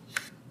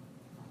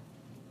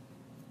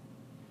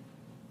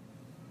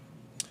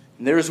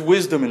 And there is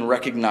wisdom in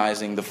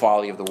recognizing the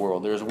folly of the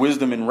world. There is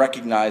wisdom in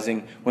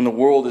recognizing when the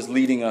world is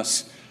leading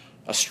us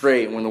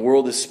astray, when the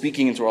world is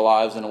speaking into our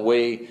lives in a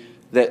way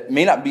that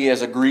may not be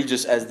as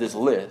egregious as this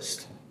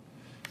list.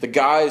 The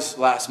guys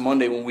last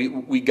Monday when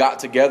we got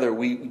together,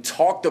 we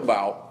talked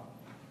about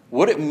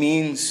what it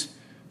means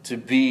to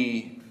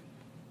be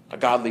a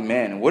godly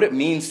man and what it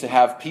means to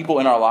have people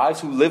in our lives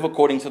who live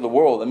according to the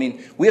world. I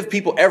mean, we have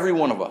people, every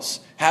one of us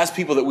has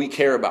people that we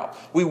care about.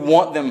 We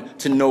want them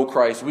to know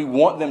Christ. We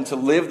want them to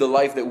live the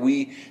life that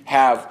we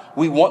have.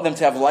 We want them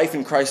to have life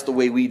in Christ the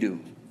way we do.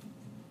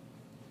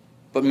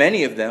 But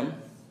many of them,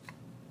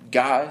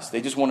 guys,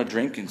 they just want to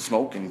drink and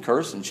smoke and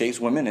curse and chase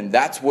women, and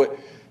that's what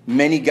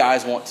many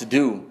guys want to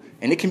do.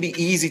 And it can be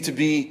easy to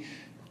be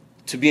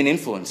an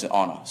influence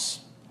on us.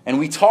 And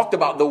we talked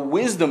about the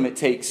wisdom it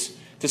takes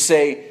to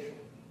say,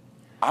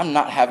 I'm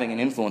not having an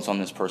influence on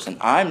this person.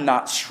 I'm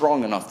not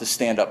strong enough to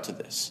stand up to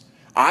this.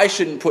 I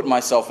shouldn't put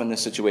myself in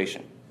this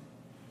situation.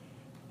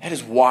 That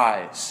is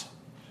wise.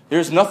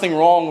 There's nothing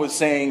wrong with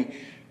saying,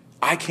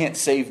 I can't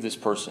save this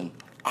person.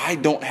 I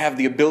don't have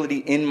the ability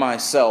in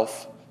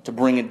myself to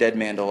bring a dead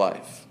man to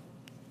life.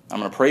 I'm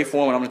going to pray for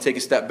him, and I'm going to take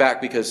a step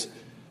back because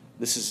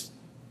this is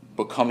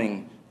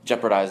becoming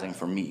jeopardizing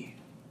for me.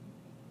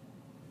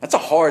 That's a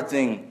hard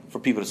thing for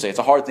people to say. It's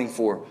a hard thing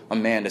for a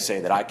man to say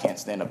that I can't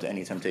stand up to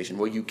any temptation.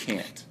 Well, you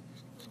can't.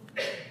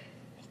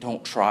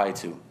 Don't try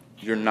to.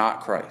 You're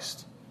not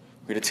Christ.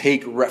 We're to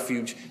take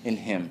refuge in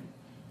him.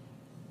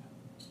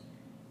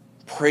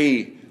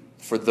 Pray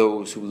for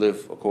those who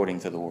live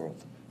according to the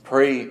world.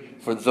 Pray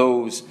for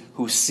those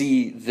who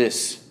see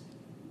this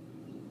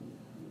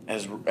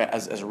as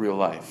a real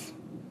life,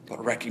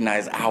 but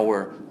recognize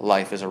our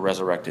life as a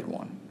resurrected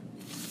one.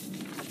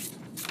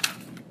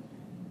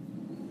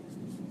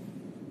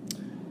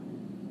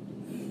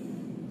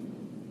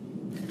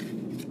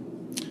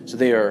 So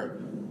they are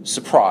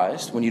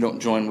surprised when you don't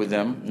join with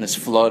them in this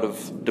flood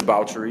of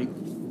debauchery.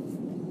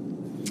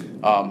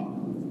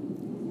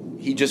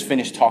 He just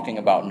finished talking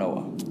about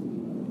Noah.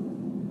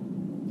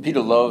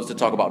 Peter loves to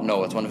talk about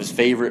Noah. It's one of his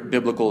favorite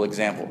biblical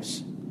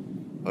examples.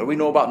 What do we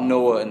know about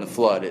Noah and the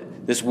flood?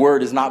 This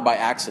word is not by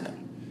accident.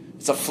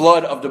 It's a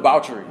flood of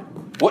debauchery.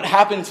 What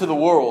happened to the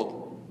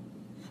world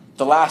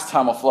the last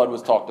time a flood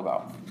was talked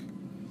about?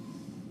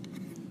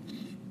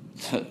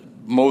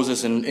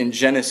 Moses in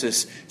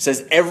Genesis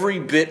says every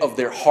bit of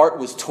their heart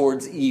was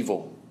towards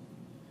evil.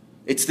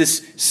 It's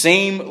this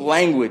same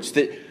language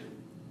that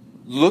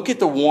look at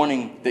the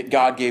warning that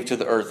God gave to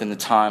the earth in the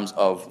times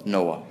of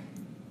Noah.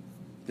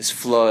 This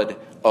flood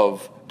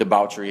of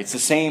debauchery. It's the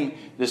same,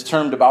 this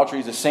term debauchery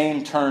is the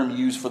same term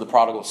used for the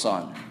prodigal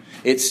son.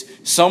 It's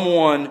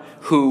someone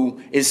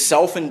who is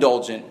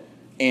self-indulgent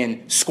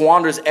and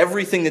squanders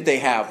everything that they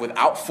have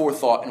without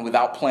forethought and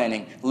without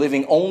planning,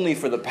 living only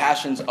for the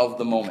passions of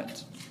the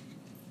moment.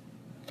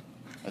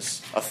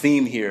 That's a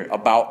theme here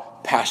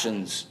about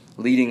passions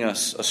leading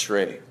us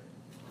astray.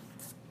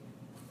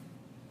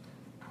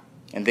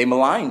 And they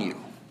malign you.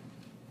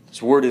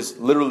 This word is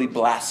literally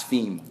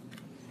blaspheme.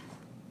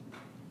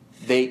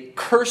 They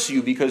curse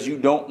you because you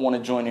don't want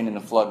to join in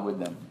the flood with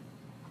them.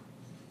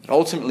 And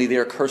ultimately, they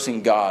are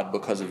cursing God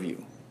because of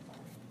you.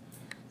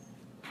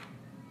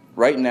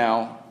 Right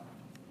now,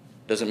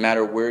 doesn't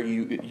matter where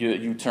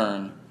you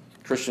turn,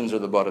 Christians are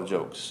the butt of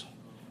jokes.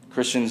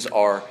 Christians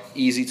are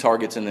easy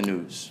targets in the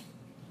news.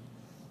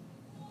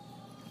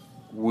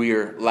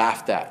 We're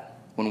laughed at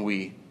when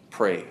we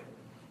pray,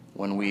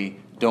 when we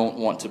don't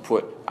want to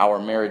put our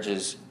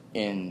marriages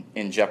in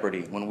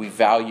jeopardy, when we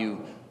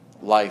value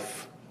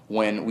life,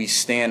 when we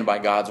stand by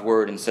God's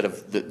word instead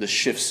of the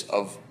shifts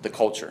of the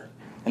culture.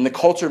 And the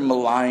culture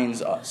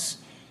maligns us.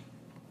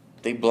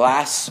 They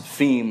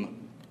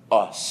blaspheme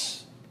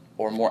us,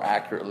 or more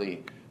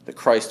accurately, the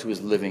Christ who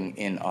is living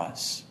in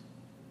us.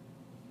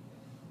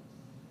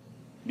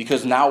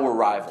 Because now we're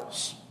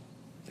rivals.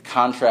 The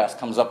contrast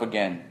comes up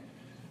again.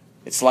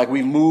 It's like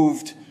we've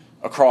moved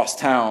across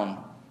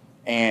town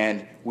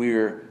and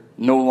we're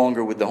no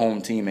longer with the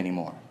home team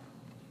anymore.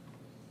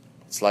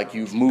 It's like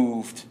you've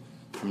moved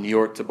from New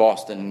York to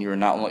Boston and you're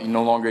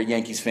no longer a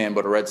Yankees fan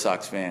but a Red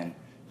Sox fan.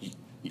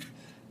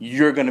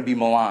 You're going to be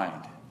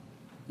maligned.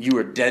 You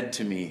are dead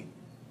to me.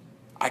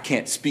 I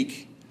can't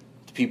speak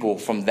to people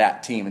from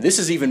that team. And this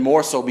is even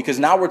more so because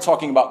now we're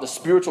talking about the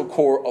spiritual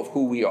core of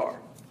who we are.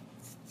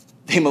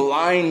 They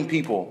malign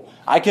people.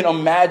 I can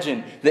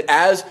imagine that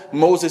as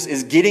Moses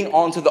is getting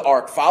onto the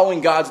ark,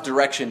 following God's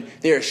direction,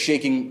 they are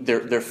shaking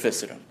their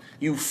fists at him.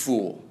 You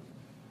fool.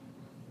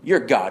 Your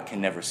God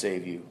can never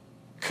save you.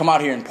 Come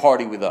out here and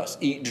party with us.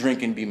 Eat,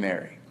 drink, and be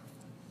merry.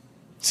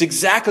 It's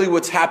exactly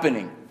what's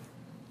happening.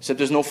 Except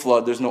there's no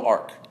flood, there's no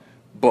ark.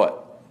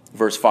 But,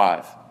 verse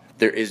 5,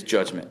 there is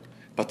judgment.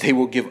 But they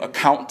will give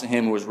account to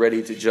him who is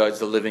ready to judge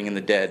the living and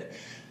the dead.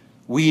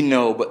 We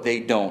know, but they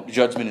don't.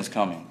 Judgment is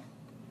coming.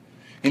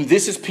 And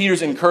this is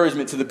Peter's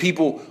encouragement to the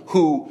people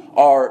who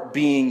are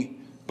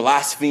being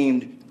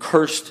blasphemed,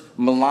 cursed,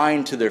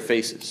 maligned to their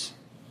faces.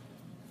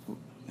 It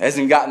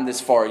hasn't gotten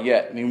this far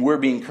yet. I mean, we're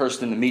being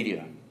cursed in the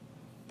media.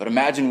 But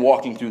imagine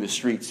walking through the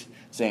streets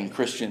saying,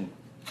 Christian,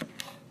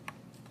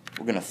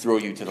 we're going to throw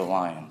you to the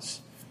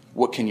lions.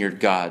 What can your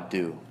God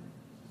do?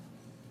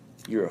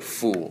 You're a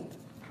fool.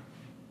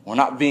 We're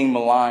not being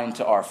maligned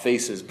to our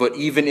faces, but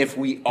even if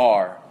we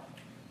are,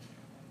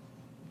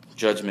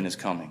 judgment is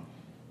coming.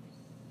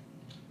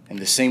 And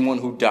the same one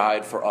who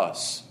died for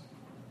us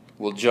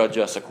will judge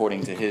us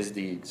according to his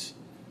deeds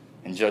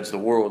and judge the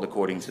world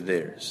according to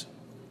theirs.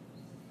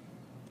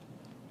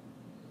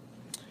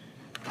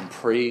 And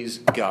praise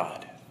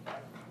God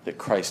that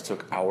Christ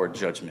took our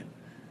judgment.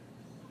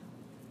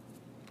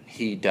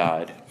 He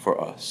died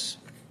for us.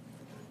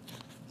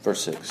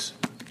 Verse 6.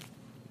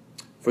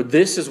 For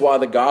this is why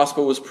the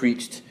gospel was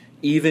preached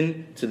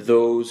even to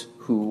those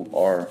who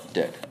are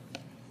dead.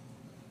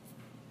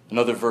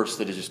 Another verse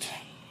that is just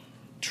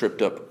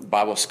tripped up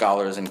Bible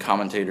scholars and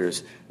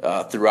commentators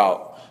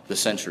throughout the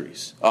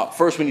centuries.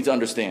 First, we need to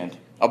understand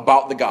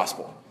about the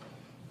gospel.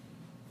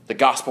 The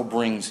gospel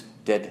brings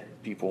dead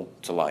people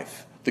to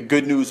life. The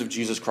good news of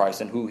Jesus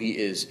Christ and who he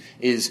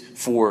is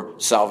for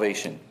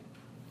salvation.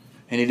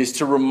 And it is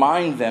to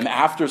remind them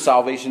after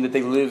salvation that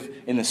they live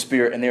in the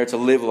Spirit and they are to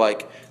live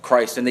like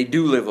Christ, and they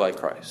do live like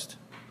Christ.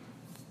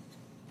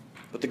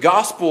 But the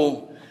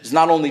gospel is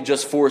not only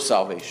just for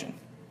salvation.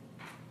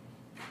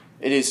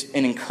 It is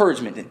an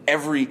encouragement in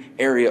every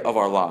area of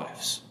our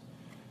lives.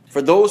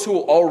 For those who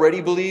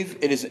already believe,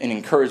 it is an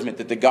encouragement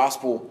that the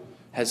gospel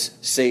has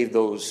saved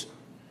those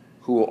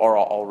who are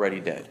already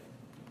dead.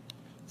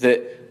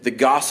 That the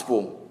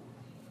gospel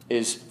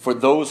is for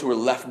those who are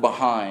left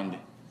behind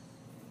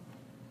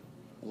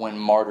when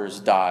martyrs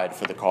died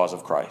for the cause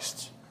of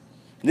Christ.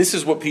 This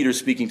is what Peter's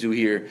speaking to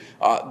here.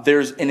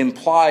 There's an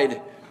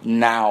implied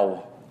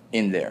now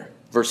in there.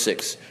 Verse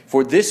 6.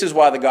 For this is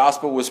why the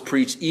gospel was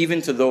preached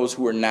even to those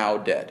who are now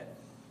dead.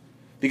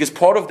 Because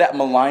part of that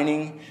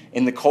maligning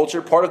in the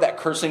culture, part of that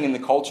cursing in the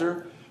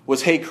culture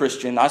was, hey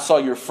Christian, I saw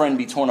your friend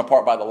be torn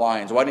apart by the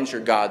lions. Why didn't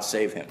your God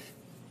save him?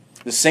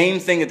 The same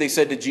thing that they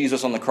said to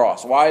Jesus on the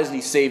cross. Why isn't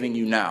he saving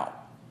you now?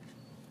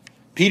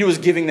 Peter was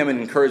giving them an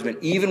encouragement.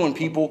 Even when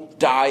people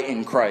die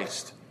in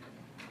Christ,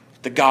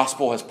 the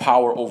gospel has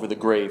power over the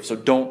grave. So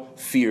don't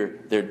fear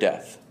their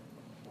death.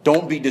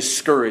 Don't be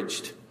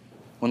discouraged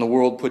when the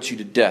world puts you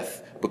to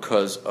death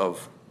because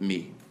of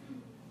me.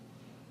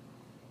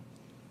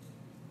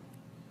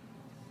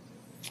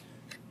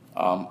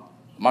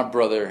 My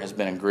brother has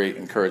been a great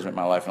encouragement in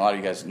my life, and a lot of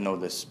you guys know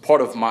this. Part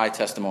of my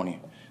testimony,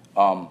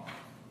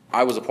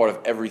 I was a part of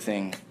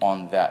everything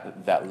on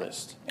that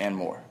list and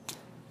more.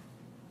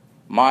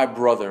 My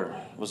brother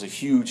was a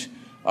huge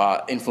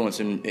influence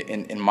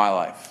in my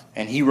life,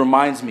 and he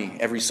reminds me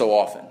every so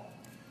often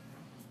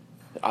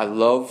that I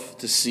love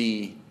to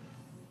see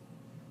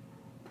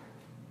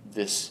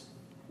this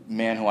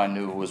man who I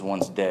knew who was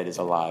once dead is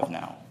alive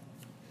now.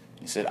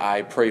 He said,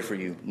 I pray for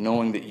you,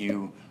 knowing that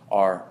you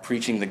are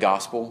preaching the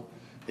gospel.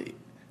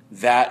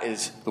 That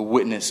is the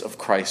witness of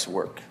Christ's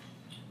work.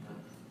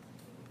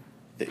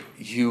 That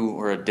you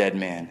were a dead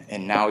man,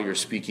 and now you're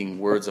speaking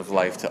words of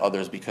life to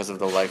others because of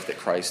the life that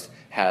Christ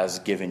has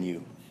given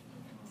you.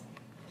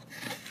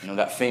 You know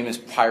that famous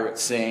pirate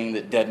saying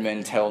that dead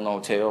men tell no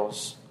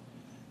tales?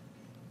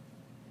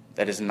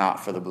 That is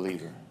not for the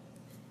believer.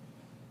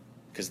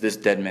 Because this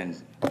dead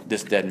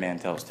man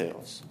tells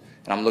tales.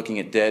 And I'm looking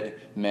at dead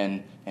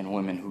men and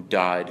women who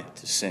died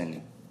to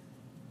sin,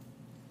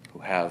 who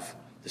have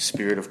the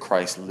Spirit of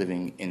Christ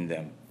living in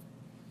them,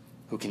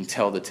 who can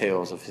tell the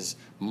tales of his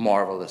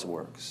marvelous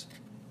works.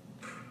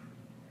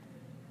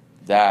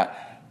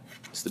 That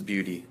is the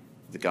beauty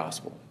of the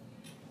gospel.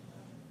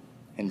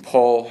 And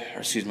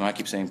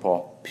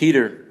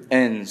Peter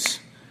ends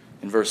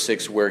in verse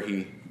 6 where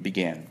he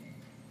began.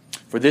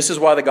 For this is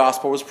why the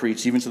gospel was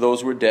preached, even to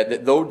those who are dead,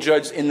 that though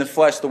judged in the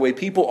flesh the way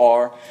people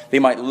are, they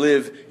might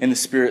live in the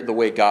Spirit the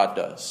way God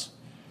does.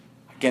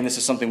 Again, this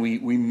is something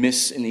we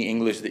miss in the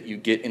English that you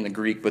get in the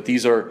Greek, but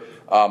these are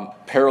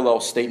parallel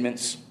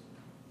statements.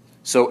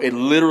 So it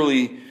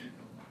literally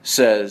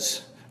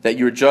says that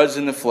you're judged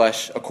in the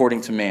flesh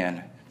according to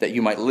man, that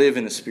you might live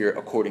in the Spirit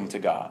according to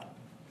God.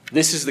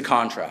 This is the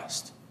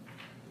contrast.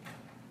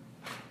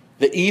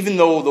 That even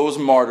though those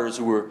martyrs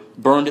who were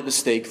burned at the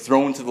stake,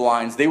 thrown to the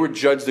lions, they were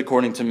judged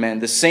according to men,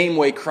 the same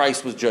way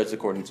Christ was judged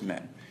according to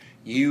men.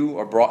 You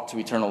are brought to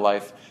eternal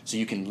life so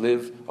you can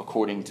live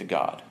according to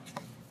God.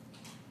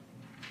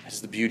 That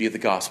is the beauty of the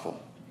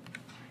gospel.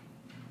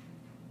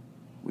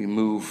 We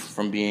move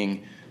from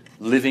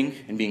living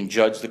and being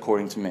judged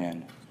according to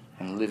man,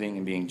 and living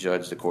and being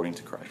judged according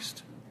to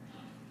Christ.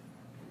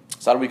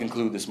 So how do we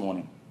conclude this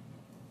morning?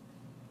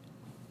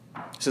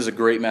 This is a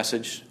great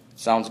message.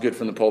 Sounds good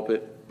from the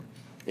pulpit.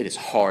 It is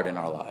hard in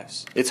our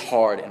lives. It's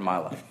hard in my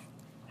life.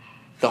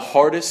 The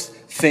hardest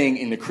thing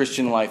in the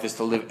Christian life is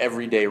to live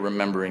every day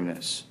remembering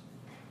this.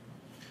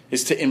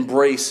 Is to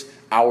embrace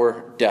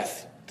our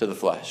death to the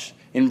flesh.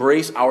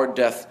 Embrace our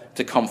death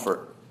to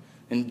comfort.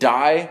 And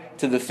die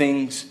to the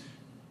things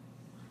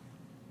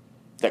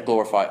that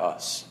glorify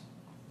us.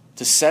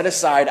 To set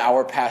aside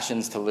our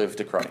passions to live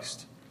to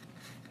Christ.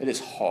 It is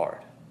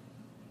hard.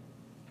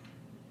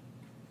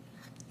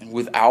 And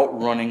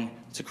without running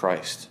to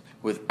Christ,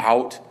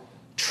 without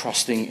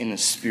trusting in the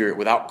Spirit,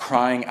 without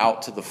crying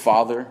out to the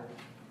Father,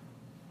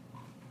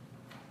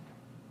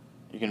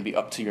 you're going to be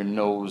up to your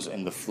nose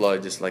in the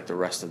flood just like the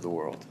rest of the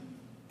world.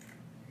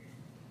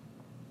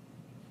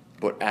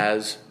 But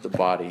as the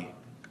body,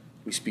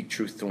 we speak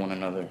truth to one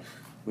another.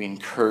 We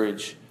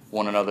encourage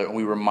one another, and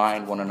we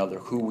remind one another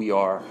who we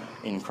are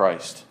in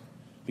Christ.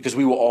 Because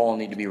we will all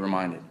need to be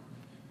reminded.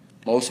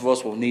 Most of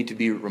us will need to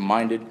be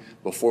reminded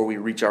before we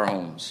reach our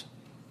homes.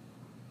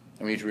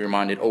 And we need to be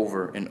reminded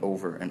over and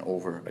over and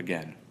over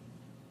again.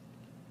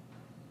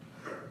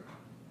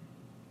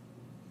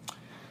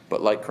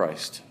 But like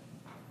Christ,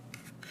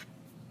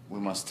 we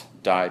must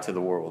die to the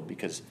world,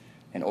 because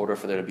in order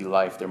for there to be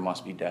life, there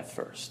must be death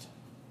first.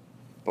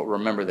 But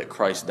remember that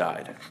Christ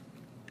died.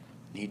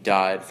 He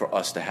died for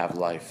us to have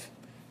life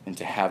and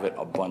to have it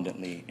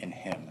abundantly in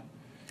him.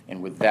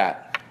 And with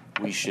that,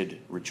 we should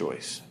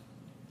rejoice.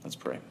 Let's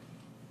pray.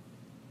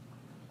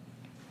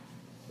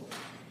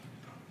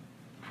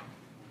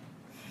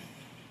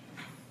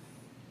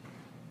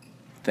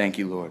 Thank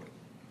you, Lord.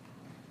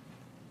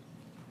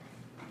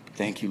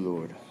 Thank you,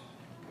 Lord.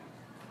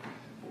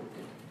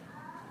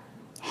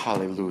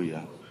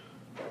 Hallelujah.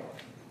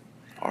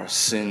 Our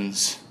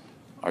sins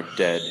are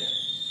dead.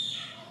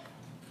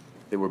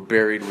 They were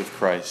buried with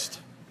Christ.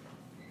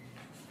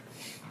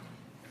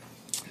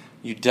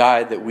 You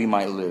died that we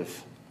might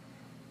live.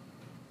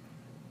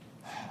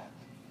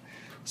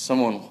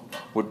 Someone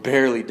would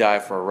barely die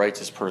for a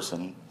righteous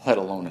person, let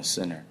alone a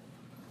sinner.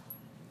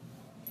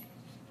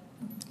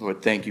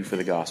 Lord, thank you for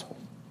the gospel.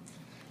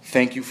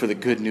 Thank you for the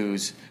good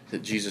news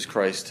that Jesus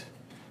Christ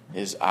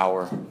is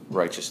our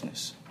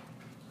righteousness,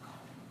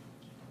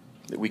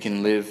 that we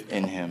can live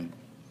in him.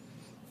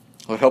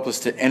 Lord, help us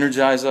to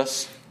energize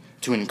us,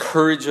 to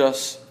encourage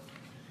us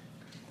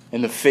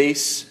in the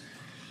face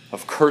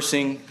of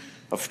cursing,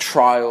 of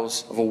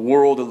trials, of a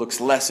world that looks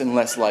less and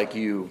less like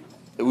you,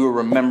 that we will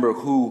remember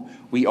who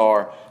we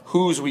are,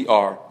 whose we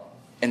are,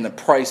 and the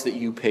price that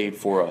you paid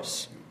for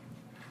us.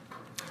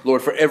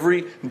 Lord, for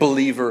every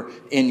believer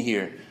in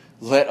here,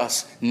 let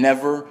us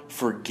never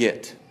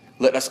forget.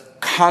 Let us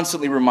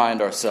constantly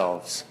remind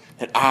ourselves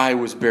that I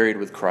was buried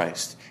with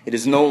Christ. It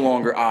is no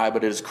longer I,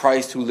 but it is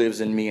Christ who lives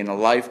in me. In the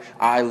life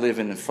I live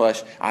in the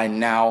flesh, I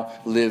now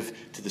live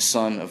to the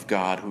Son of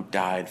God who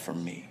died for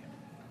me.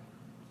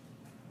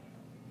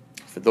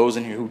 For those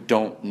in here who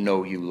don't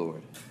know you,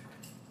 Lord,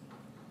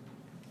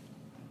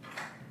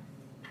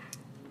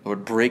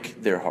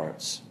 break their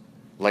hearts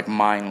like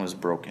mine was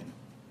broken.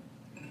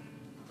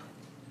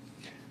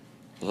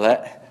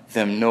 Let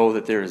them know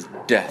that there is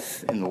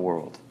death in the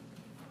world.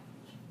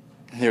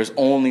 There's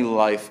only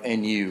life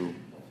in you.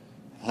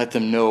 Let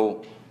them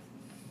know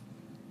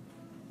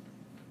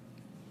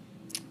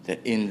that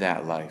in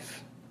that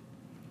life,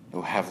 they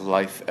will have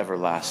life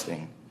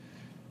everlasting.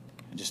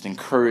 And just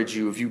encourage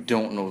you, if you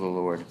don't know the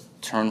Lord,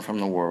 turn from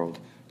the world,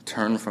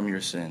 turn from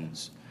your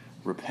sins,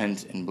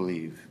 repent and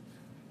believe,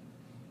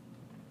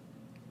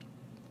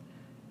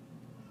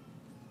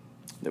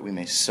 that we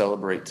may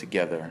celebrate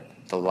together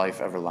the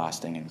life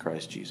everlasting in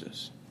Christ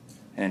Jesus.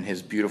 And in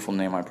his beautiful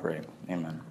name I pray. Amen.